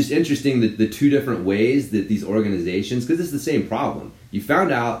just interesting that the two different ways that these organizations, because it's the same problem. You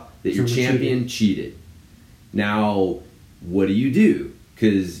found out that your champion cheated. Now, what do?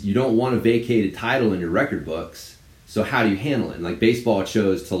 Because you don't want a vacated title in your record books. So how do you handle it? And, like, baseball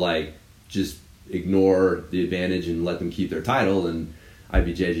chose to, like, just ignore the advantage and let them keep their title, and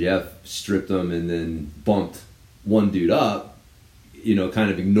IBJJF stripped them and then bumped one dude up, you know,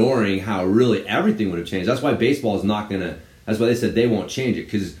 kind of ignoring how really everything would have changed. That's why baseball is not going to, that's why they said they won't change it,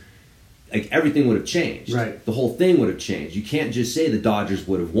 because like everything would have changed. Right. The whole thing would have changed. You can't just say the Dodgers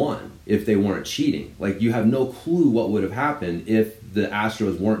would have won if they weren't cheating. Like, you have no clue what would have happened if the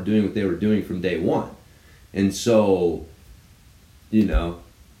Astros weren't doing what they were doing from day one. And so, you know,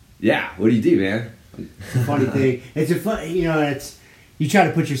 yeah, what do you do, man? It's a funny thing. It's a fun, you know, it's, you try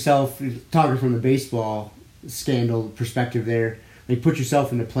to put yourself, talking from the baseball scandal perspective there, like, put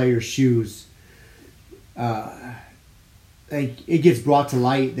yourself in the player's shoes. Like, it gets brought to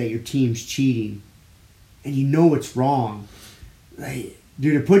light that your team's cheating, and you know it's wrong. Like,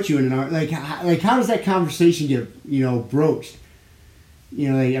 dude, to put you in an like how does that conversation get, you know, broached?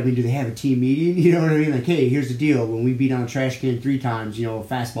 You know, like, I mean, do they have a team meeting? You know what I mean? Like, hey, here's the deal: when we beat on a trash can 3 times, you know, a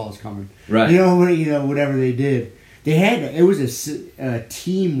fastball is coming. Right. You know, whatever they did, they had it was a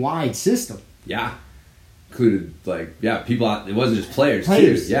team-wide system. Yeah. Included, like, yeah, people out, it wasn't just players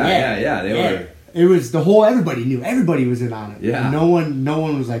too. Yeah. They were. It was the whole. Everybody knew. Everybody was in on it. Yeah. No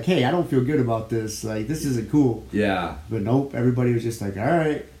one was like, "Hey, I don't feel good about this. Like, this isn't cool." Yeah. But nope. Everybody was just like, "All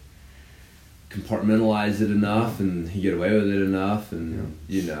right." Compartmentalize it enough, and you get away with it enough, and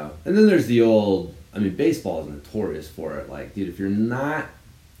you know. And then there's the old. I mean, baseball is notorious for it. Like, dude, if you're not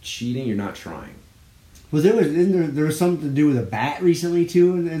cheating, you're not trying. Well, there was something to do with a bat recently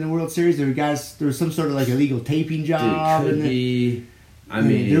too in the World Series. There was some sort of like illegal taping job. Dude, could be. I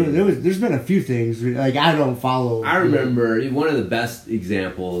mean, there's been a few things. Like, I don't follow. I remember one of the best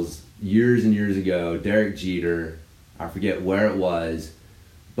examples years and years ago. Derek Jeter, I forget where it was,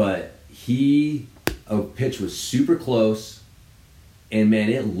 but a pitch was super close, and man,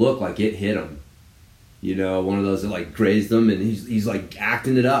 it looked like it hit him. You know, one of those that like grazed him, and he's like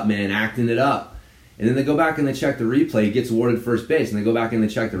acting it up, man, acting it up. And then they go back and they check the replay. He gets awarded first base, and they go back and they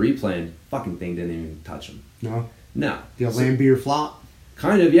check the replay, and fucking thing didn't even touch him. No. The Lambeer flop.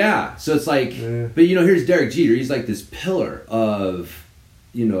 Kind of, yeah. So it's like, but you know, here's Derek Jeter. He's like this pillar of,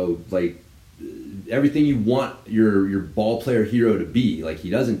 you know, like everything you want your ball player hero to be. Like, he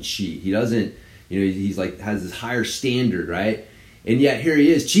doesn't cheat. He doesn't, you know, he's like has this higher standard, right? And yet here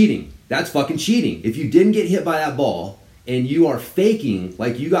he is cheating. That's fucking cheating. If you didn't get hit by that ball and you are faking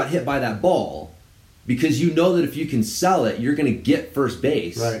like you got hit by that ball because you know that if you can sell it, you're going to get first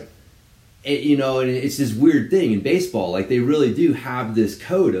base. Right. You know, and it's this weird thing in baseball. Like, they really do have this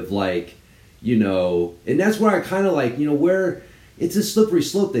code of, like, you know, and that's where I kind of like, you know, where it's a slippery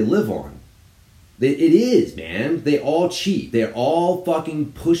slope they live on. It is, man. They all cheat. They're all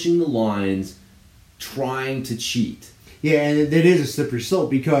fucking pushing the lines, trying to cheat. Yeah, and it is a slippery slope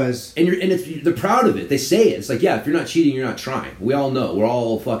because... And they're proud of it. They say it. It's like, yeah, if you're not cheating, you're not trying. We all know. We're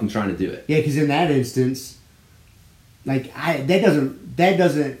all fucking trying to do it. Yeah, because in that instance, like, I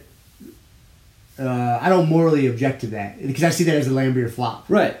don't morally object to that because I see that as a Lambeer flop.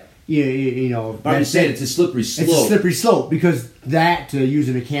 Right. You know. But I'm just saying it's a slippery slope. It's a slippery slope because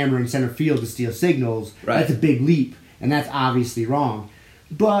using a camera in center field to steal signals, right. That's a big leap, and that's obviously wrong.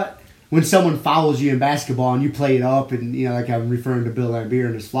 But when someone follows you in basketball and you play it up, and you know, like I'm referring to Bill Lambier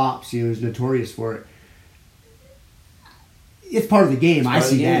and his flops, you know, he's notorious for it. It's part of the game. I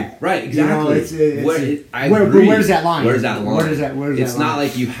see that. Right, exactly. You know, I agree. But where's that line? Where's that line? It's not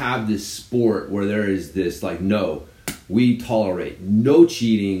like you have this sport where there is this, like, no, we tolerate no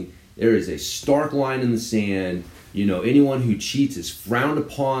cheating. There is a stark line in the sand. You know, anyone who cheats is frowned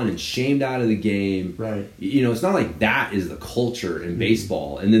upon and shamed out of the game. Right. You know, it's not like that is the culture in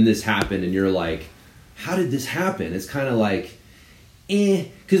baseball. And then this happened, and you're like, how did this happen? It's kind of like,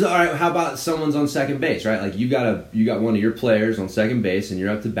 because, all right, how about someone's on second base, right? Like, you got one of your players on second base, and you're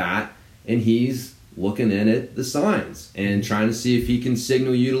up to bat, and he's looking in at the signs and trying to see if he can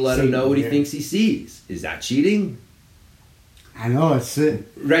signal you to let him know what he thinks he sees. Is that cheating? I know, it's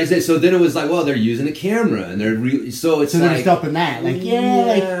right. So then it was like, well, they're using a camera, and they're so it's they're like stopping that, like,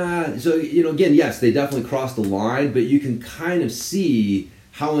 yeah. So, you know, again, yes, they definitely crossed the line, but you can kind of see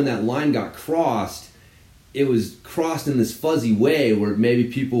how when that line got crossed, it was crossed in this fuzzy way where maybe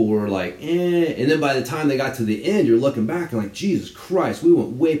people were like, and then by the time they got to the end, you're looking back and like, Jesus Christ, we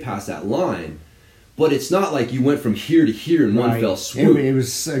went way past that line. But it's not like you went from here to here in one fell swoop. It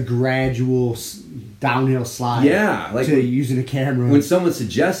was a gradual downhill slide. Yeah, like to using a camera. When someone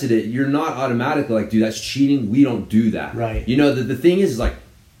suggested it, you're not automatically like, dude, that's cheating. We don't do that. Right. You know, the thing is like,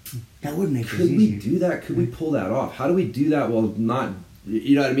 that would make it easier. Could we do that? Could we pull that off? How do we do that while not?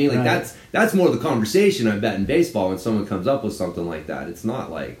 You know what I mean? Like that's more the conversation, I bet, in baseball when someone comes up with something like that. It's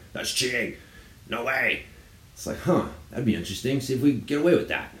not like, that's cheating. No way. It's like, that'd be interesting. See if we can get away with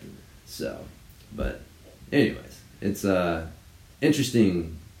that. So, but anyways, it's a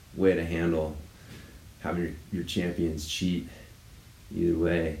interesting way to handle having your champions cheat either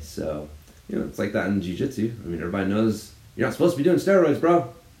way. So, you know, it's like that in jiu-jitsu. I mean, everybody knows you're not supposed to be doing steroids,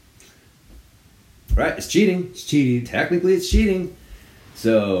 bro. Right? It's cheating. It's cheating. Technically, it's cheating.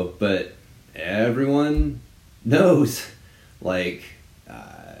 So, but everyone knows, like,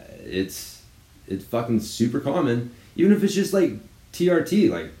 it's fucking super common. Even if it's just like TRT,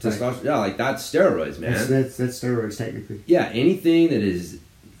 like testosterone, yeah, like that's steroids, man. That's steroids technically. Yeah, anything that is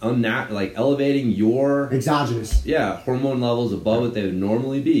like elevating your exogenous. Yeah, hormone levels above what they would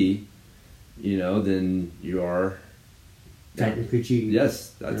normally be, then you are technically cheating.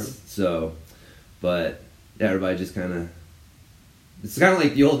 Yes, that's so. But yeah, everybody just kind of. It's kind of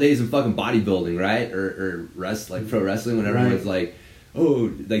like the old days of fucking bodybuilding, right? Or like pro wrestling, when everyone's like,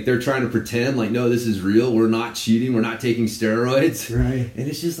 oh, like they're trying to pretend like, no, this is real. We're not cheating. We're not taking steroids. Right. And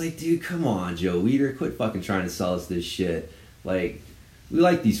it's just like, dude, come on, Joe Weider, quit fucking trying to sell us this shit. Like, we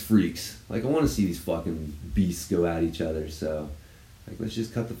like these freaks. Like, I want to see these fucking beasts go at each other. So, like, let's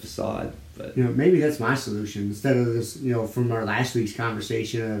just cut the facade. But maybe that's my solution instead of this. From our last week's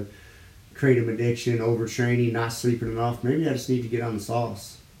conversation of creative addiction, overtraining, not sleeping enough. Maybe I just need to get on the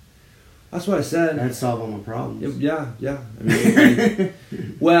sauce. That's what I said. That'd solve all my problems. Yeah. I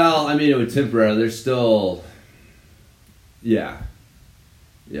mean, it would temporarily. There's still, yeah.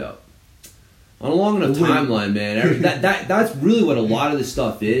 On a long enough timeline, man. That's really what a lot of this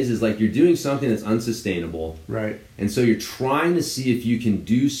stuff is like you're doing something that's unsustainable. Right. And so you're trying to see if you can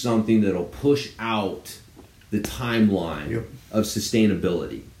do something that'll push out the timeline of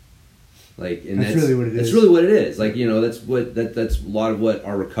sustainability. Like, and that's really what it is. That's really what it is. Like, that's a lot of what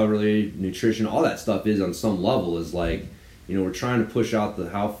our recovery, nutrition, all that stuff is on some level is like, we're trying to push out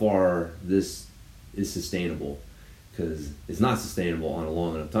how far this is sustainable, because it's not sustainable on a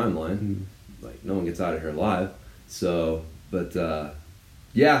long enough timeline. Mm-hmm. Like, no one gets out of here alive. So, but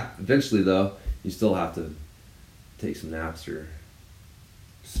eventually though, you still have to take some naps or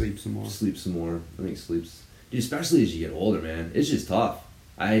sleep some more. I think sleep's, especially as you get older, man. It's just tough.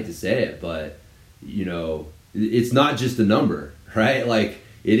 I hate to say it, but it's not just a number, right? Like,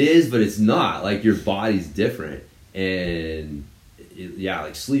 it is, but it's not. Like, your body's different, and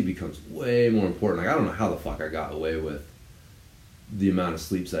like sleep becomes way more important. Like, I don't know how the fuck I got away with the amount of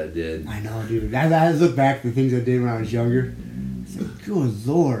sleeps I did. I know, dude. I look back at the things I did when I was younger. It's like, good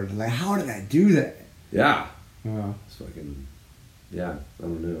lord, like, how did I do that? Yeah. It's fucking, I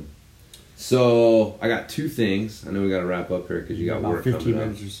don't know. So, I got two things. I know we got to wrap up here because you got about work 15 coming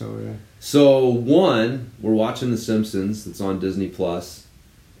minutes up. or so, yeah. So, one, we're watching The Simpsons. That's on Disney Plus.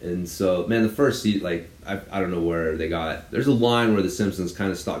 And so, man, the first season, like, I don't know where they got. There's a line where The Simpsons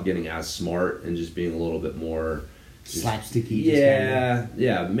kind of stopped getting as smart and just being a little bit more slapsticky. Yeah.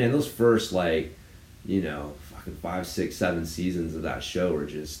 Man, those first, like, fucking 5, 6, 7 seasons of that show were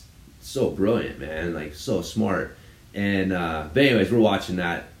just so brilliant, man. Like, so smart. And, but anyways, we're watching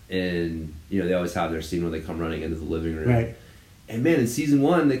that. And, they always have their scene where they come running into the living room. Right. And, man, in season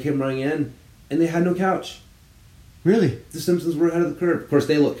 1, they came running in, and they had no couch. Really? The Simpsons were ahead of the curve. Of course,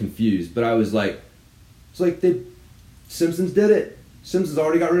 they looked confused, but I was like, Simpsons did it. Simpsons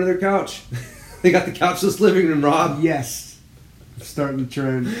already got rid of their couch. They got the couchless living room, Rob. Yes. Starting the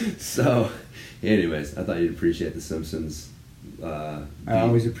trend. So, anyways, I thought you'd appreciate The Simpsons. I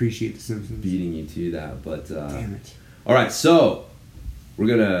always appreciate The Simpsons. Beating you to that, but... damn it. All right, so...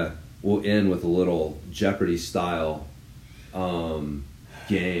 We'll end with a little Jeopardy style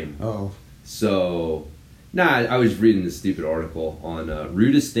game. Oh. So, I was reading this stupid article on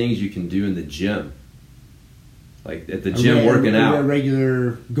rudest things you can do in the gym. Like at the gym working out. A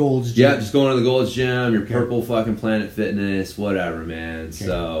regular Gold's Gym. Yeah, just going to the Gold's Gym, your purple fucking Planet Fitness, whatever, man. Okay.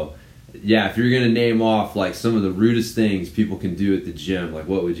 So, if you're going to name off like some of the rudest things people can do at the gym, like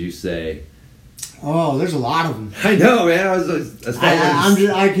what would you say? Oh, there's a lot of them. I know, man.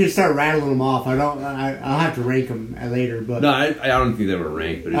 I can start rattling them off. I'll have to rank them later, but no, I don't think they were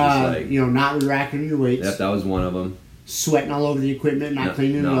ranked. But it's just like not racking your weights. Yep, that was one of them. Sweating all over the equipment, not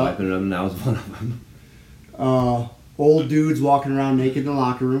cleaning it up. Not cleaning it up. That was one of them. Old dudes walking around naked in the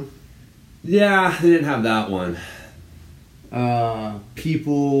locker room. Yeah, they didn't have that one.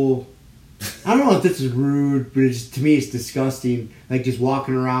 People. I don't know if this is rude, but to me it's disgusting. Like just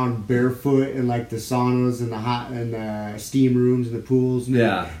walking around barefoot in like the saunas and the steam rooms and the pools.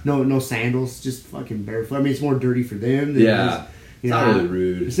 No sandals, just fucking barefoot. I mean, it's more dirty for them. Than it's not really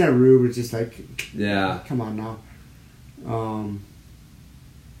rude. It's not rude, but it's just like, come on now.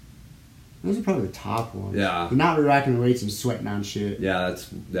 Those are probably the top ones. Yeah. But not racking the weights and sweating on shit. Yeah,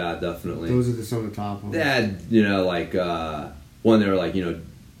 definitely. Those are some of the top ones. Yeah, like when they were like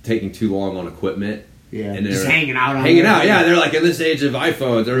taking too long on equipment. Yeah, and just hanging out. Yeah, they're like in this age of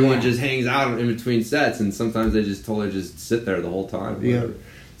iPhones, everyone just hangs out in between sets, and sometimes they just totally just sit there the whole time. Yeah.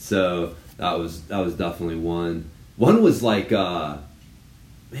 So that was definitely one. One was like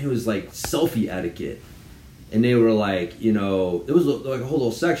it was like selfie etiquette. And they were like, you know, it was like a whole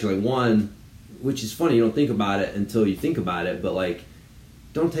little section. Like one, which is funny, you don't think about it until you think about it, but like,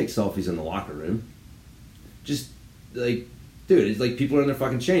 don't take selfies in the locker room. Just like, dude, it's like people are in there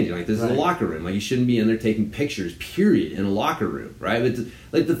fucking changing. Like, this is a locker room. Like, you shouldn't be in there taking pictures, period, in a locker room, right? But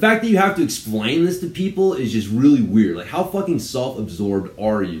like, the fact that you have to explain this to people is just really weird. Like, how fucking self-absorbed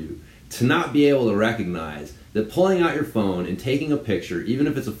are you to not be able to recognize that pulling out your phone and taking a picture, even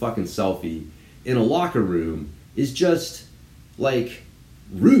if it's a fucking selfie, in a locker room is just, like,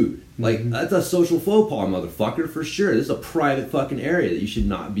 rude. Like, that's a social faux pas, motherfucker, for sure. This is a private fucking area that you should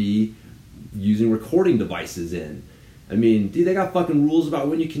not be using recording devices in. I mean, dude, they got fucking rules about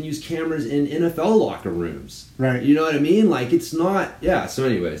when you can use cameras in NFL locker rooms. Right. You know what I mean? Like, it's not... Yeah, so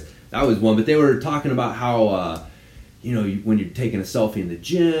anyways, that was one. But they were talking about how, you know, when you're taking a selfie in the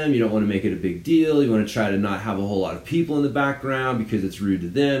gym, you don't want to make it a big deal. You want to try to not have a whole lot of people in the background because it's rude to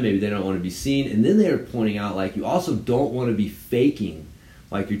them. Maybe they don't want to be seen. And then they were pointing out, like, you also don't want to be faking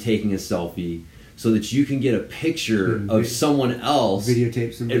like you're taking a selfie so that you can get a picture of someone else,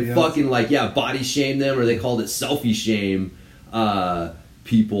 videotape somebody and else. fucking, like, yeah, body shame them, or they called it selfie shame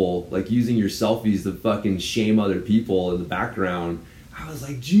people, like using your selfies to fucking shame other people in the background. I was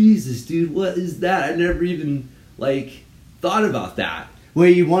like, Jesus, dude, what is that? I never even, like, thought about that. Well,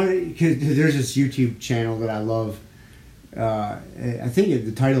 you want to, because there's this YouTube channel that I love. I think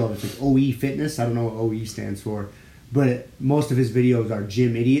the title of it's like OE Fitness. I don't know what OE stands for. But most of his videos are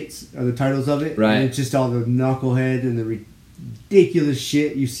Gym Idiots, are the titles of it. Right. And it's just all the knucklehead and the ridiculous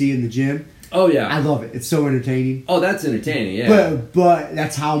shit you see in the gym. Oh, yeah. I love it. It's so entertaining. Oh, that's entertaining, yeah. But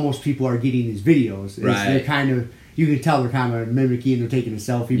that's how most people are getting these videos. Right. They're kind of, you can tell they're kind of mimicking, they're taking a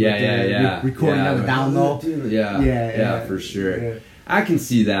selfie, but they're recording on the down low. Yeah, for sure. Yeah. I can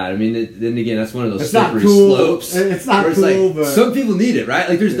see that. I mean, then again, that's one of those it's not slippery cool. slopes. It's not where it's cool, like, but... Some people need it, right?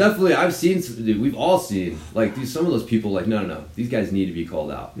 Like, there's definitely... I've seen... Dude, we've all seen... Like, dude, some of those people, like, no. These guys need to be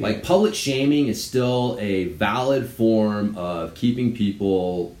called out. Yeah. Like, public shaming is still a valid form of keeping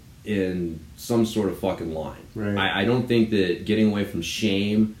people in some sort of fucking line. Right. I don't think that getting away from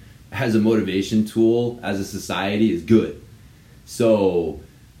shame as a motivation tool as a society is good. So...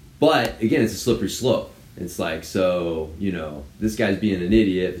 But, again, it's a slippery slope. It's like, so, you know, this guy's being an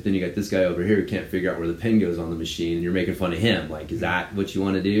idiot, but then you got this guy over here who can't figure out where the pin goes on the machine, and you're making fun of him. Like, is that what you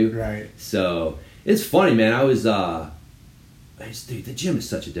want to do? Right. So, it's funny, man. Dude, the gym is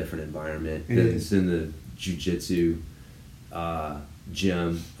such a different environment than the jiu-jitsu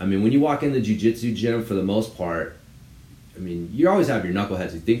gym. I mean, when you walk in the jiu-jitsu gym, for the most part, I mean, you always have your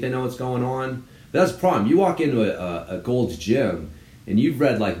knuckleheads who think they know what's going on. But that's the problem. You walk into a Gold's gym, and you've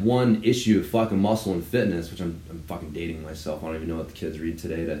read like one issue of fucking Muscle and Fitness, which I'm fucking dating myself. I don't even know what the kids read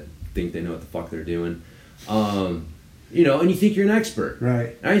today to think they know what the fuck they're doing. You know, and you think you're an expert.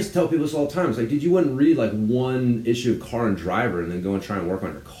 Right. And I used to tell people this all the time. It's like, dude, you wouldn't read like one issue of Car and Driver and then go and try and work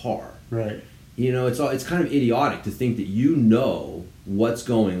on your car. Right. You know, it's kind of idiotic to think that you know what's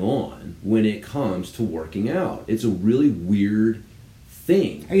going on when it comes to working out. It's a really weird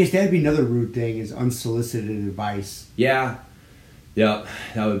thing. I guess that'd be another rude thing, is unsolicited advice. Yeah. Yeah,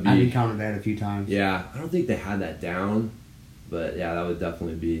 that would be... I've encountered that a few times. Yeah, I don't think they had that down, but yeah, that would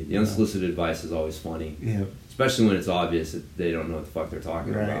definitely be... The unsolicited advice is always funny. Yeah. Especially when it's obvious that they don't know what the fuck they're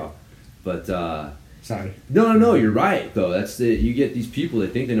talking about. But, Sorry. No, you're right, though. You get these people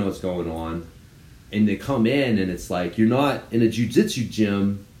that think they know what's going on, and they come in, and it's like, you're not in a jiu-jitsu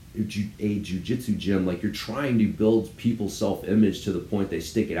gym, like, you're trying to build people's self-image to the point they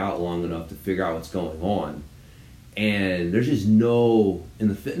stick it out long enough to figure out what's going on. And there's just no, in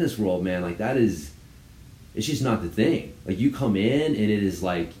the fitness world, man, like it's just not the thing. Like, you come in and it is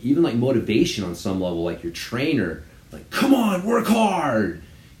like, even like motivation on some level, like your trainer, like, come on, work hard.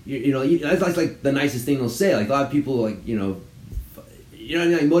 You know, that's like the nicest thing they'll say. Like, a lot of people, like, you know what I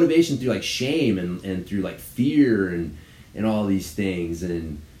mean? Like, motivation through like shame and through like fear and all these things.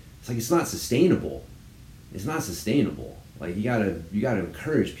 And it's like, it's not sustainable. It's not sustainable. Like, you gotta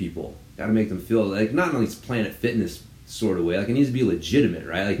encourage people. Got to make them feel like, not only Planet Fitness sort of way, like, it needs to be legitimate,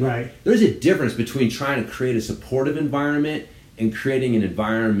 right? Like, right. There's a difference between trying to create a supportive environment and creating an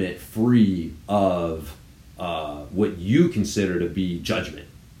environment free of what you consider to be judgment,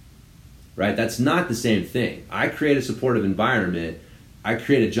 right? That's not the same thing. I create a supportive environment, I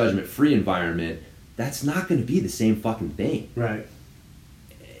create a judgment-free environment. That's not going to be the same fucking thing. Right.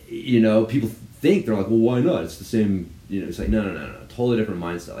 You know, people think, they're like, well, why not? It's the same, you know, it's like, no. Totally different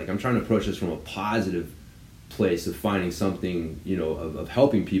mindset. Like, I'm trying to approach this from a positive place of finding something, you know, of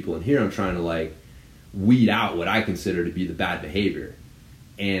helping people. And here I'm trying to, like, weed out what I consider to be the bad behavior.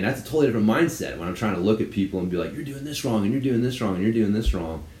 And that's a totally different mindset when I'm trying to look at people and be like, you're doing this wrong, and you're doing this wrong, and you're doing this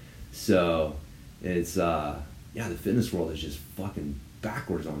wrong. So it's, the fitness world is just fucking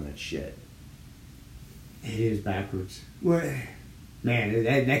backwards on that shit. It is backwards. Well, man,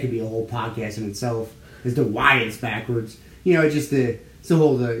 that could be a whole podcast in itself as to why it's backwards. You know, just there's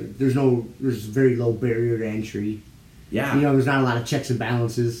very low barrier to entry. Yeah. You know, there's not a lot of checks and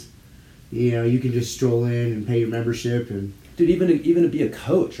balances. You know, you can just stroll in and pay your membership and. Dude, even to be a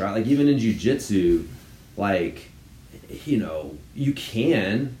coach, right? Like even in jiu-jitsu, like, you know, you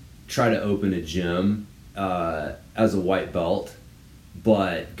can try to open a gym as a white belt,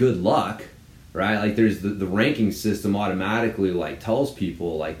 but good luck, right? Like there's the ranking system automatically like tells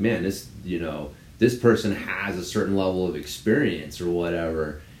people like, man, this person has a certain level of experience or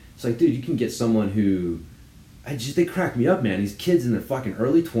whatever. It's like, dude, you can get someone who they crack me up, man. These kids in their fucking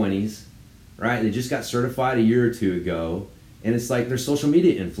early 20s, right? They just got certified a year or two ago. And it's like they're social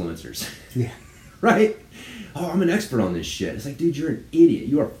media influencers. Yeah. Right? Oh, I'm an expert on this shit. It's like, dude, you're an idiot.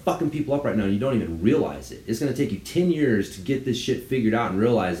 You are fucking people up right now and you don't even realize it. It's going to take you 10 years to get this shit figured out and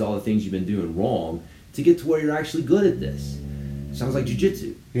realize all the things you've been doing wrong to get to where you're actually good at this. Sounds like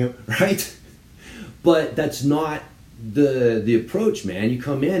jiu-jitsu. Yep. Right? But that's not the approach, man. You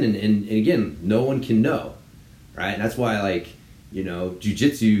come in and again, no one can know. Right? And that's why, like, you know,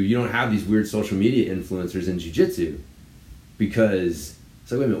 jiu-jitsu, you don't have these weird social media influencers in jiu-jitsu. Because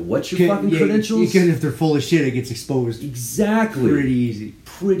it's like, wait a minute, what's your fucking credentials? Because if they're full of shit, it gets exposed. Exactly. Pretty easy.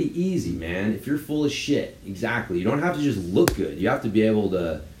 Pretty easy, man. If you're full of shit, exactly. You don't have to just look good. You have to be able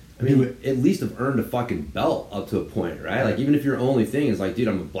to, at least have earned a fucking belt up to a point, right? Like, even if your only thing is like, dude,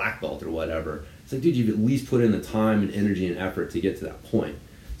 I'm a black belt or whatever. It's like, dude, you've at least put in the time and energy and effort to get to that point.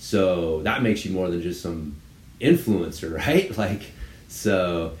 So that makes you more than just some influencer, right? Like,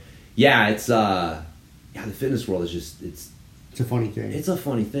 so, yeah, it's, the fitness world is just, It's a funny thing. It's a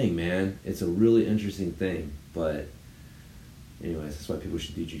funny thing, man. It's a really interesting thing. But anyways, that's why people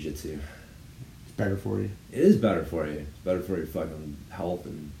should do jiu-jitsu. It's better for you. It is better for you. It's better for your fucking health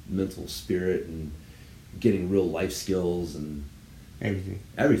and mental spirit and getting real life skills and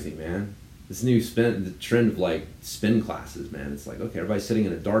everything, man. This new the trend of like spin classes, man. It's like, okay, everybody's sitting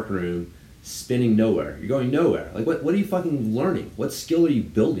in a dark room, spinning nowhere. You're going nowhere. Like, what are you fucking learning? What skill are you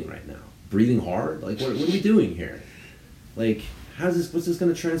building right now? Breathing hard? Like, what are we doing here? Like, what's this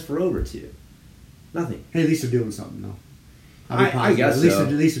going to transfer over to? Nothing. Hey, at least they're doing something, though. I guess at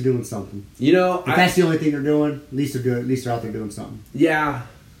least they're doing something. You know, if that's the only thing they're doing, at least they're out there doing something. Yeah.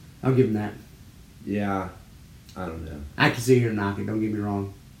 I'll give them that. Yeah. I don't know. I can sit here and knock it. Don't get me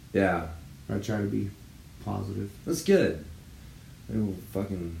wrong. Yeah. I try to be positive. That's good. We'll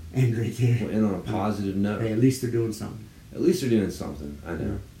fucking end right there. We'll end on a positive note. Hey, at least they're doing something. At least they're doing something. I know.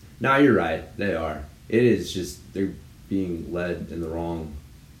 Yeah. No, you're right. They are. It is just they're being led in the wrong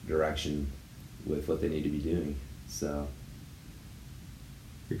direction with what they need to be doing. So.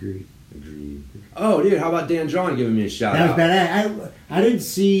 Agreed. Oh, dude, how about Dan John giving me a shout out? That was bad. I didn't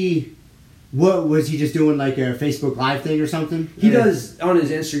see. What was he just doing, like a Facebook Live thing or something? He does on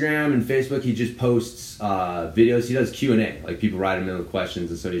his Instagram and Facebook. He just posts videos. He does Q&A, like people write him in with questions,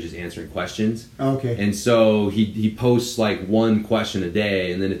 and so he's just answering questions. Okay. And so he posts like one question a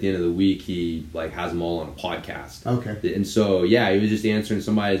day, and then at the end of the week he like has them all on a podcast. Okay. And so he was just answering.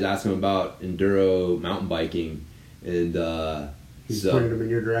 Somebody's asking him about enduro mountain biking, and he's pointing them in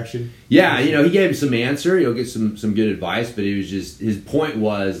your direction. Yeah, he gave him some answer. You'll get some good advice, but he was just his point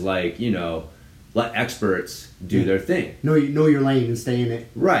was like, let experts do their thing. Know your lane and stay in it.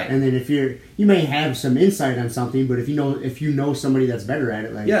 Right. And then if you may have some insight on something, but if you know somebody that's better at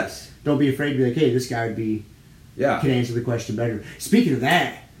it, like yes, don't be afraid to be like, hey, this guy can answer the question better. Speaking of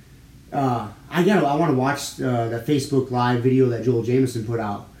that, I want to watch that Facebook Live video that Joel Jameson put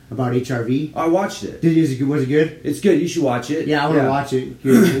out about HRV. I watched it. Was it good? It's good. You should watch it. Yeah, I want to watch it.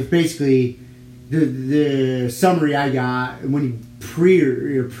 It's basically the summary I got when he prior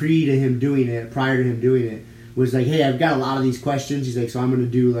to him doing it was like, hey, I've got a lot of these questions. He's like, so I'm going to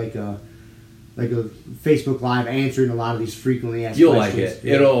do like a Facebook Live answering a lot of these frequently asked You'll questions. like it.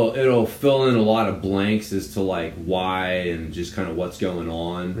 Yeah. It'll fill in a lot of blanks as to like why and just kind of what's going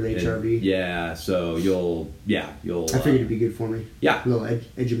on with HRV. Yeah, so you'll. I figured it'd be good for me. Yeah, a little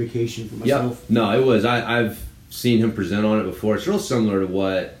education for myself. Yep. No, it was. I've seen him present on it before. It's real similar to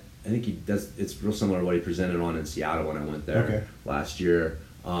what I think he does. It's real similar to what he presented on in Seattle when I went there last year.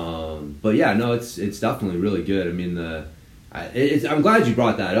 But yeah, no, it's definitely really good. I mean, I'm glad you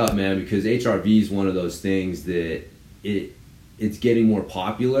brought that up, man, because HRV is one of those things that it's getting more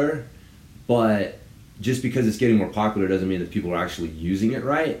popular, but just because it's getting more popular doesn't mean that people are actually using it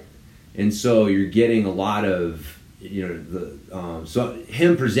right. And so you're getting a lot of so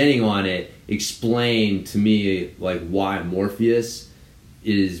him presenting on it explained to me like why Morpheus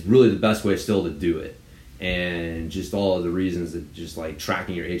is really the best way still to do it, and just all of the reasons that just like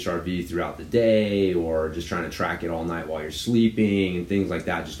tracking your HRV throughout the day or just trying to track it all night while you're sleeping and things like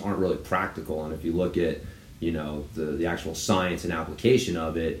that just aren't really practical. And if you look at the actual science and application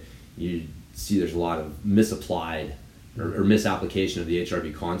of it, you see there's a lot of misapplied or misapplication of the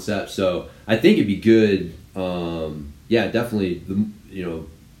HRV concept. So I think it'd be good, definitely,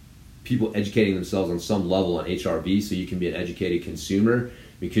 people educating themselves on some level on HRV so you can be an educated consumer,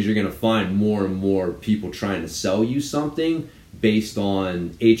 because you're going to find more and more people trying to sell you something based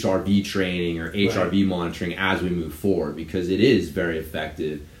on HRV training or HRV monitoring as we move forward, because it is very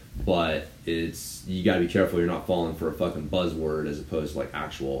effective, but you got to be careful you're not falling for a fucking buzzword as opposed to like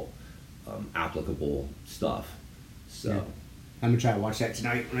actual applicable stuff. So I'm gonna try to watch that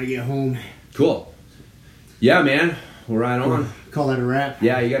tonight when I get home. Cool. Yeah, man. We're right on. Call that a wrap.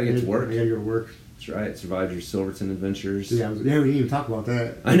 Yeah, you gotta get to work. I gotta go to work. That's right. Survived your Silverton adventures. Yeah, we didn't even talk about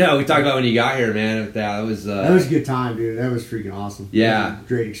that. I know. We talked about when you got here, man. That was a good time, dude. That was freaking awesome. Yeah.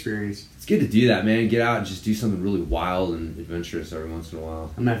 Great experience. It's good to do that, man. Get out and just do something really wild and adventurous every once in a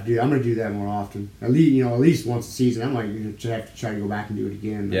while. I'm gonna do that more often. At least once a season. I'm like, just have to try to go back and do it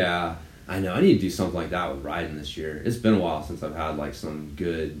again. Yeah. I know. I need to do something like that with riding this year. It's been a while since I've had like some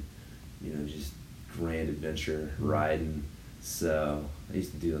good, just grand adventure riding. So I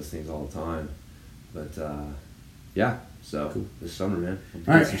used to do those things all the time. But yeah. So cool. This summer, man, we'll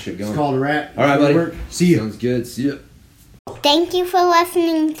all right, some shit going. It's called a wrap. All right, buddy. See you. Sounds good. See you. Thank you for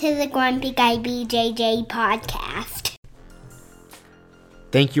listening to the Grumpy Guy BJJ podcast.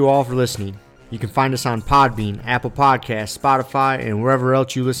 Thank you all for listening. You can find us on Podbean, Apple Podcasts, Spotify, and wherever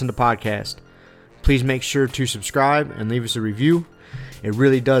else you listen to podcasts. Please make sure to subscribe and leave us a review. It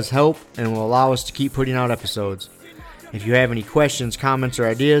really does help and will allow us to keep putting out episodes. If you have any questions, comments, or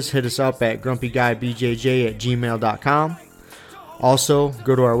ideas, hit us up at grumpyguybjj@gmail.com. Also,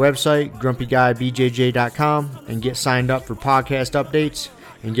 go to our website, grumpyguybjj.com, and get signed up for podcast updates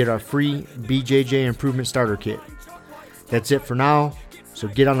and get our free BJJ Improvement Starter Kit. That's it for now. So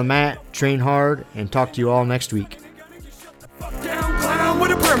get on the mat, train hard, and talk to you all next week. Down clown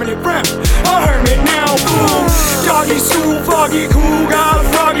with a permanent rep, a hermit now, boom. Doggy school, foggy, cool, got a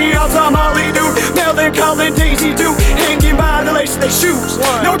froggy outside Molly dude. Melvin, Colin, Daisy Duke, hanging by the lace of their shoes.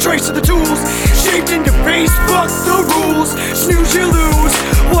 No trace of the tools, shaped in your face, fuck the rules. Snooze, you lose.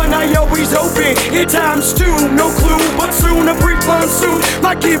 One eye always open, in times two, no clue. But soon a brief monsoon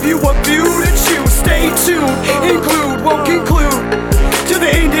might give you a view to choose. Stay tuned, include, won't conclude. To the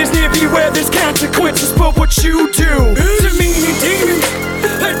end is near, beware there's consequences for what you do. To me and demon,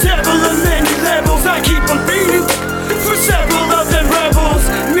 a devil of many levels, I keep on feeding. For several of them rebels,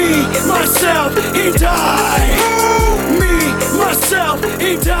 me, myself, and I. Me, myself,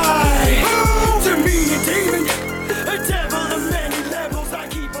 and I.